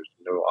loss. There's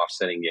no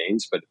offsetting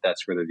gains, but if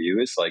that's where the view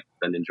is,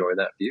 then enjoy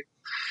that view.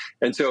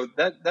 And so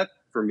that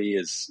for me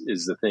is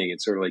the thing.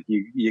 It's sort of like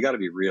you got to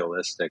be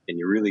realistic, and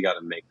you really got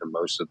to make the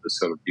most of the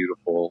sort of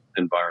beautiful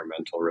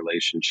environmental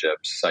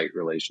relationships, site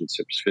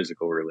relationships,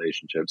 physical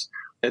relationships,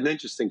 and then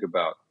just think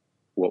about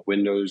what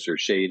windows or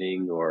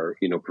shading or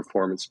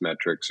performance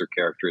metrics or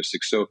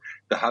characteristics. So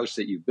the house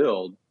that you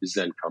build is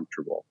then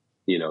comfortable.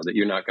 That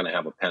you're not going to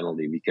have a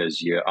penalty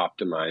because you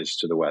optimize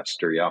to the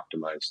west or you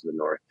optimize to the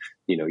north.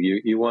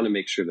 You want to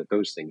make sure that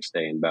those things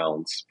stay in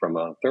balance from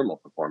a thermal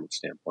performance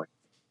standpoint.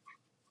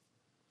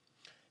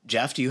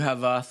 Jeff, do you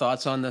have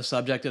thoughts on the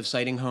subject of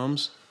siting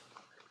homes?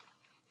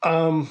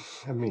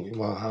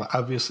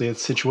 Obviously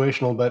it's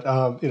situational, but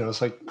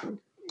it's like,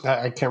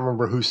 I can't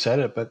remember who said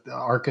it, but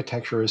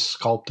architecture is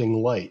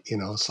sculpting light.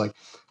 It's like,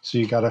 so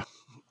you got to,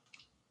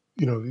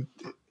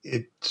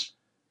 it's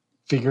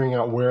figuring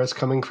out where it's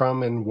coming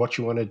from and what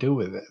you want to do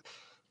with it.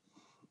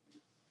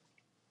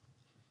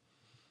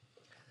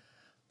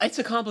 It's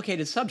a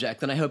complicated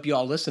subject, and I hope you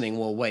all listening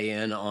will weigh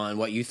in on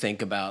what you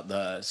think about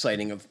the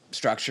siting of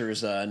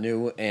structures,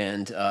 new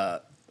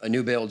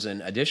builds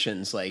and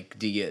additions. Like,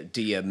 do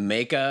you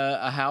make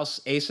a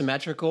house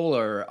asymmetrical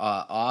or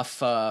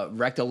off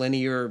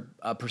rectilinear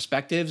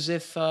perspectives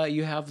if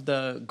you have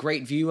the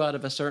great view out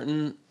of a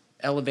certain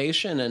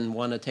elevation and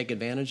want to take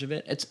advantage of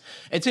it?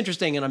 It's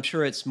interesting, and I'm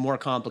sure it's more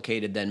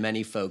complicated than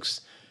many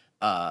folks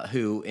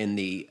who in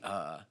the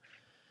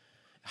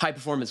high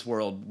performance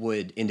world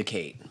would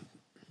indicate.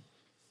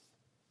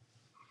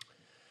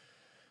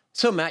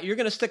 So, Matt, you're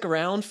going to stick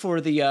around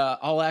for the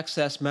All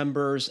Access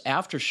members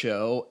after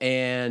show,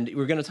 and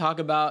we're going to talk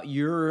about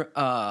your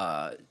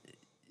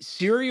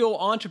serial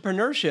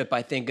entrepreneurship,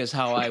 I think is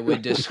how I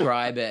would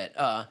describe it.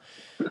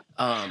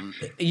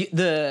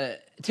 The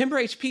Timber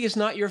HP is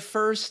not your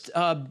first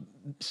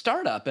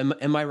startup.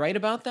 Am I right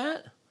about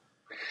that?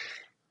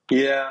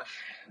 Yeah.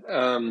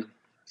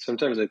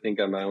 Sometimes I think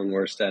I'm my own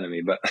worst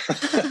enemy, but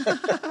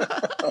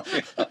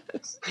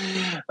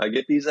I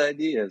get these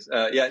ideas.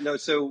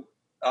 So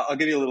I'll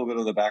give you a little bit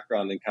of the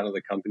background and kind of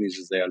the companies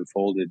as they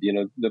unfolded.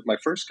 My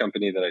first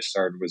company that I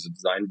started was a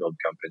design build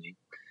company,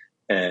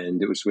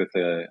 and it was with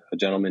a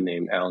gentleman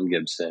named Alan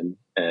Gibson,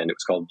 and it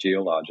was called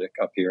Geologic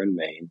up here in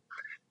Maine.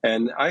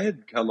 And I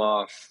had come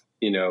off,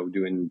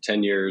 doing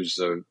 10 years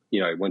of,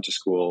 I went to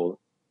school,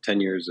 10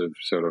 years of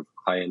sort of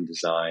high-end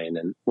design.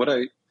 And what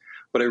I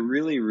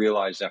really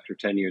realized after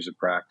 10 years of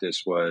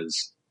practice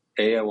was,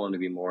 I want to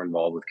be more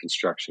involved with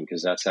construction,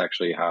 because that's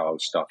actually how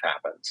stuff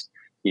happens.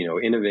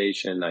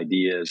 Innovation,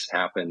 ideas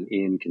happen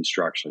in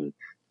construction.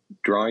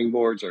 Drawing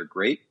boards are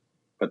great,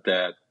 but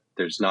that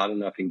there's not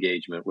enough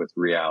engagement with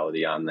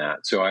reality on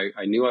that. So I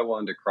knew I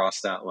wanted to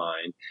cross that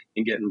line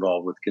and get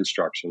involved with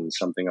construction,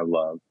 something I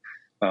love.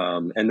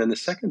 And then the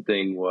second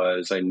thing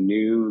was, I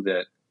knew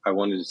that I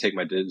wanted to take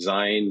my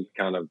design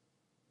kind of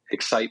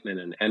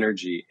excitement and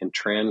energy and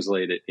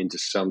translate it into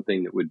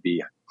something that would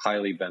be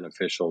highly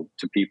beneficial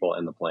to people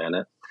and the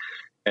planet.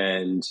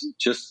 And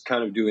just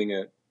kind of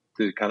doing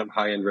the kind of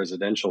high-end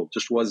residential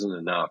just wasn't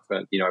enough.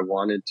 And, I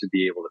wanted to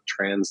be able to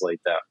translate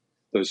that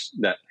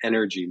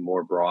energy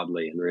more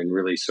broadly and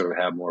really sort of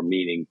have more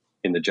meaning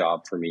in the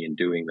job for me in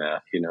doing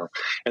that,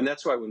 And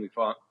that's why when we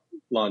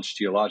launched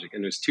Geologic,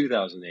 and it was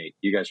 2008,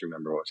 you guys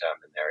remember what was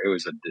happening there. It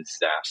was a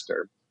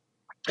disaster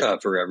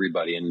for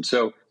everybody. And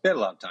so we had a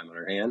lot of time on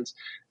our hands,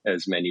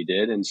 as many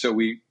did. And so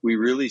we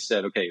really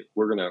said, okay,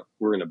 we're going to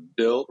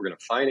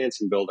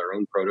finance and build our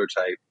own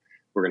prototype.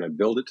 We're going to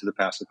build it to the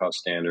Passive House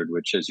standard,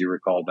 which, as you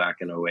recall, back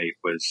in 2008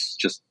 was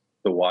just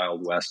the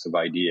Wild West of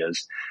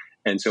ideas.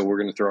 And so we're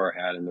going to throw our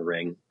hat in the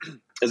ring.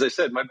 As I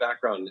said, my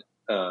background,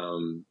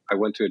 I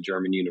went to a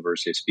German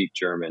university. I speak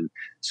German.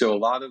 So a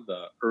lot of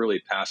the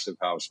early Passive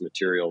House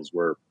materials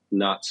were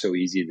not so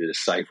easy to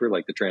decipher.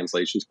 Like the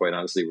translations, quite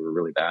honestly, were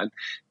really bad.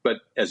 But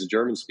as a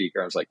German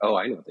speaker, I was like, oh,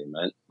 I know what they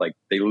meant. Like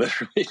they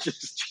literally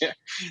just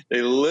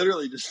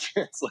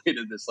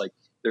translated this. Like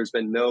there's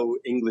been no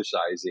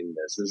Englishizing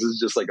this. This is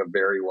just like a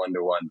very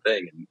one-to-one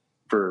thing. And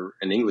for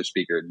an English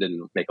speaker, it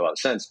didn't make a lot of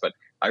sense. But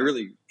I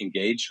really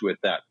engaged with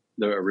the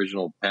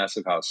original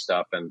Passive House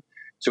stuff. And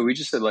so we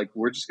just said, like,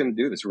 we're just going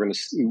to do this.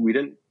 We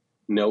didn't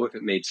know if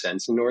it made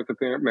sense in North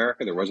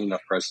America. There wasn't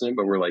enough precedent,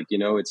 but we're like,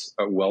 it's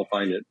a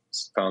well-founded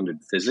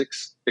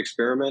physics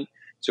experiment.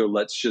 So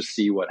let's just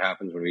see what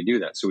happens when we do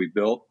that. So we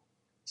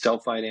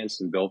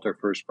self-financed and built our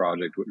first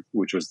project,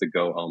 which was the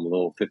Go Home, a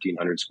little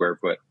 1,500 square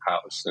foot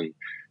house, and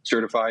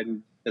certified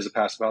as a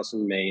Passive House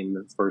in Maine,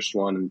 the first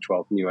one and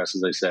 12th in the U.S.,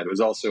 as I said. It was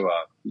also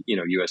a,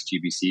 US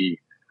GBC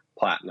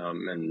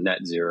Platinum and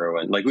Net Zero.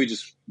 And like, we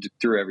just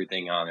threw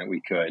everything on it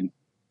we could.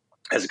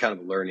 as a kind of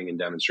a learning and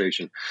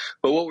demonstration.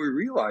 But what we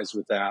realized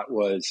with that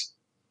was,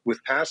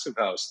 with Passive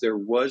House, there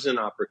was an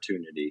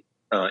opportunity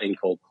in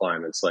cold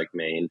climates like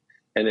Maine,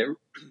 and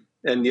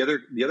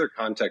the other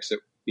context that,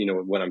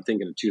 when I'm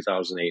thinking of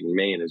 2008 in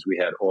Maine, is we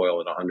had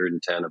oil at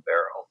 110 a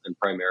barrel, and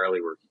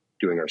primarily we're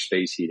doing our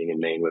space heating in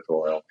Maine with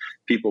oil.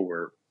 People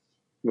were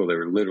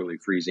literally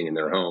freezing in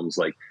their homes.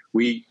 Like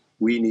we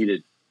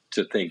needed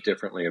to think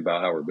differently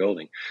about how we're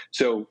building.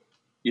 So,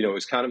 it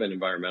was kind of an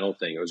environmental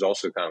thing. It was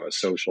also kind of a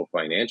social,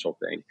 financial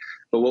thing.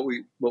 But what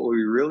we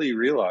really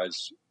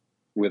realized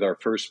with our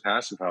first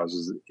Passive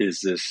Houses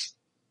is this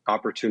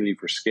opportunity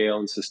for scale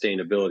and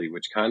sustainability,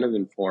 which kind of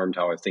informed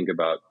how I think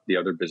about the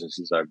other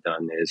businesses I've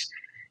done. Is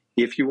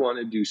if you want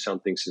to do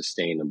something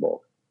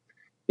sustainable,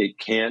 it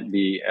can't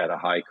be at a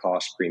high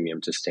cost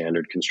premium to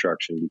standard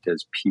construction,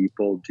 because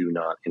people do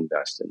not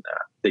invest in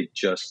that. They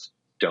just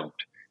don't.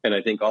 And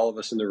I think all of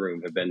us in the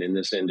room have been in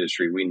this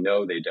industry. We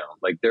know they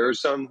don't. Like, there are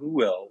some who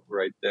will,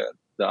 right? The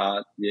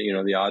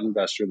odd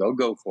investor, they'll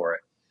go for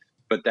it.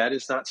 But that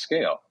is not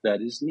scale.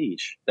 That is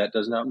niche. That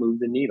does not move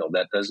the needle.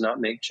 That does not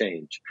make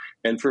change.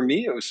 And for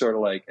me, it was sort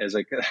of like, as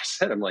I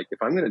said, I'm like,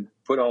 if I'm going to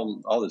put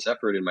all this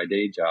effort in my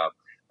day job,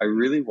 I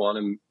really want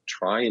to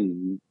try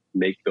and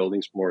make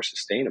buildings more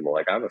sustainable.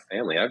 Like, I have a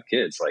family, I have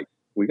kids. Like,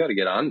 we got to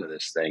get onto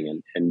this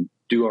thing and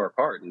do our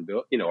part. And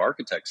build,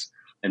 architects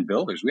and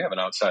builders, we have an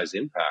outsized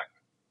impact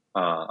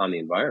on the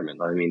environment.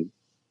 I mean,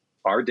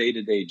 our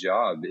day-to-day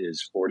job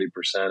is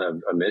 40%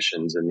 of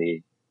emissions in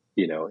the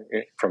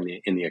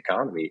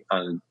economy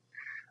on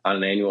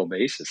an annual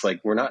basis. Like,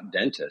 we're not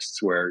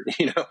dentists where,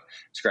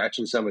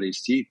 scratching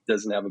somebody's teeth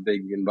doesn't have a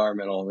big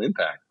environmental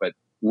impact, but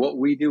what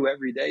we do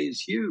every day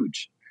is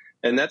huge.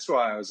 And that's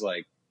why I was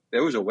like,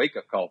 there was a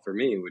wake-up call for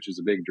me, which is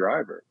a big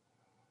driver.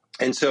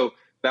 And so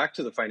back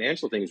to the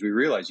financial things, we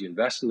realized you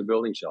invest in the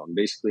building shell, and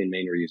basically in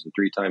Maine, we're using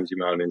 3 times the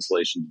amount of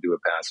insulation to do a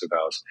Passive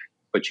House,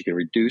 but you can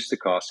reduce the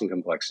cost and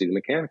complexity of the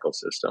mechanical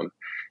system.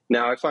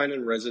 Now, I find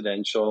in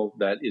residential,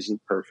 that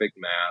isn't perfect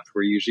math.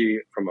 We're usually,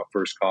 from a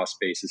first cost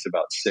basis,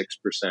 about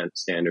 6%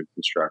 standard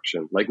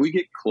construction. Like, we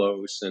get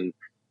close, and,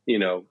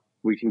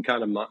 we can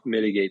kind of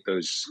mitigate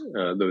those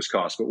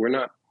costs, but we're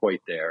not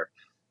quite there.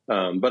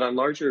 But on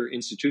larger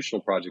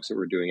institutional projects that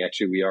we're doing,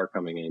 actually, we are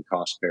coming in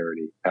cost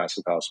parity,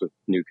 Passive House with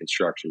new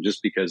construction,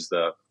 just because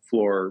the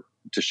floor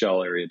to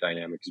shell area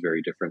dynamic is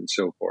very different and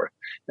so forth,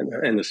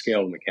 and the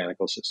scale of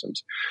mechanical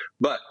systems.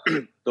 But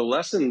the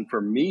lesson for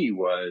me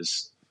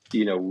was,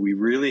 we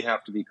really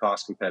have to be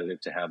cost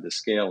competitive to have the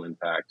scale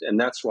impact. And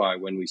that's why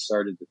when we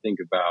started to think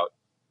about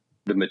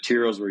the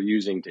materials we're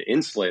using to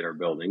insulate our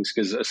buildings,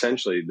 because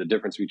essentially the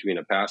difference between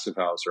a Passive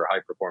House or a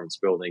high performance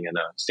building and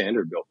a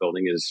standard built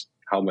building is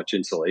how much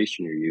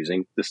insulation you're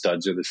using. The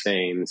studs are the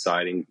same, the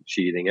siding,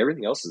 sheathing,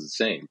 everything else is the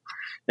same.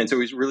 And so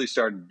we really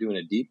started doing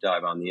a deep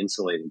dive on the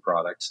insulating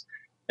products.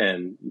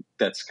 And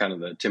that's kind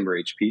of the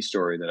Timber HP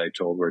story that I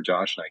told, where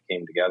Josh and I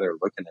came together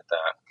looking at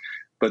that.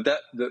 But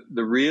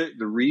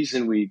the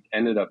reason we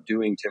ended up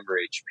doing Timber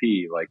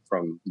HP, like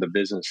from the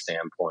business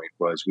standpoint,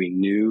 was we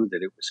knew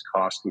that it was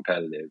cost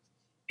competitive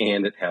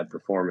and it had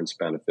performance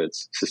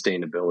benefits,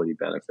 sustainability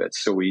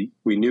benefits. So we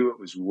knew it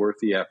was worth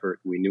the effort.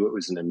 We knew it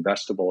was an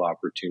investable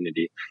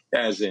opportunity,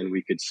 as in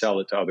we could sell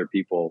it to other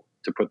people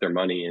to put their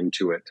money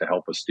into it to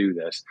help us do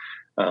this.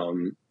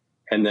 And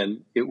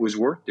then it was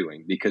worth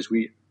doing, because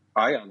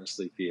I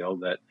honestly feel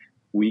that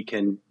we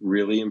can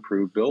really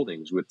improve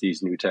buildings with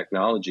these new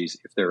technologies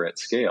if they're at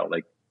scale.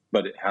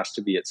 But it has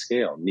to be at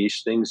scale.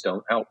 Niche things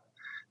don't help.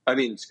 I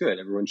mean, it's good.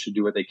 Everyone should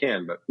do what they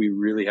can, but we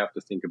really have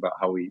to think about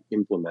how we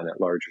implement at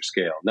larger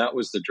scale. And that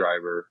was the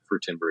driver for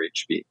Timber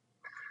HP.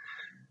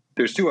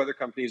 There's 2 other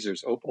companies.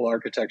 There's Opal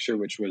Architecture,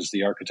 which was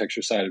the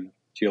architecture side of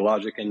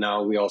Geologic. And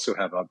now we also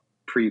have a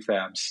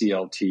prefab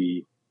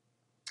CLT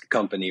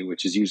company,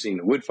 which is using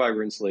the wood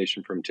fiber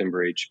insulation from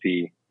Timber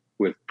HP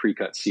with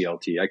pre-cut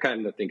CLT. I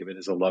kind of think of it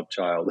as a love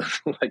child,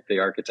 like the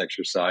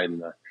architecture side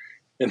and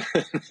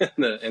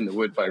the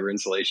wood fiber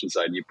insulation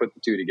side. You put the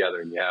 2 together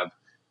and you have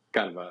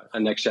kind of a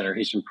next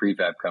generation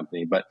prefab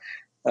company. But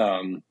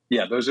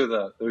those are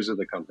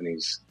the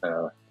companies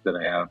that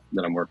I have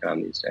that I'm working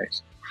on these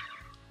days.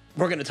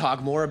 We're going to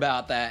talk more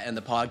about that in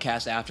the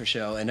podcast after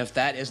show, and if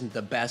that isn't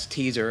the best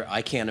teaser,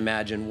 I can't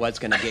imagine what's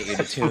going to get you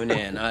to tune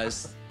in.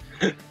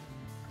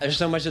 There's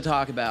so much to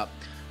talk about.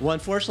 Well,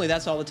 unfortunately,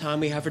 that's all the time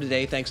we have for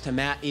today. Thanks to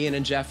Matt, Ian,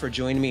 and Jeff for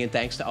joining me, and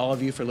thanks to all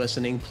of you for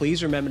listening.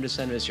 Please remember to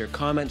send us your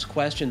comments,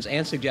 questions,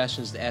 and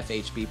suggestions to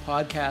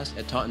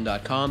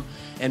fhbpodcast@taunton.com.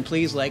 And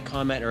please like,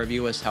 comment, or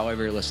review us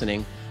however you're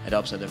listening. It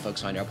helps other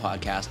folks find our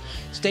podcast.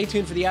 Stay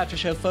tuned for the after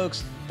show,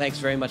 folks. Thanks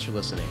very much for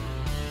listening.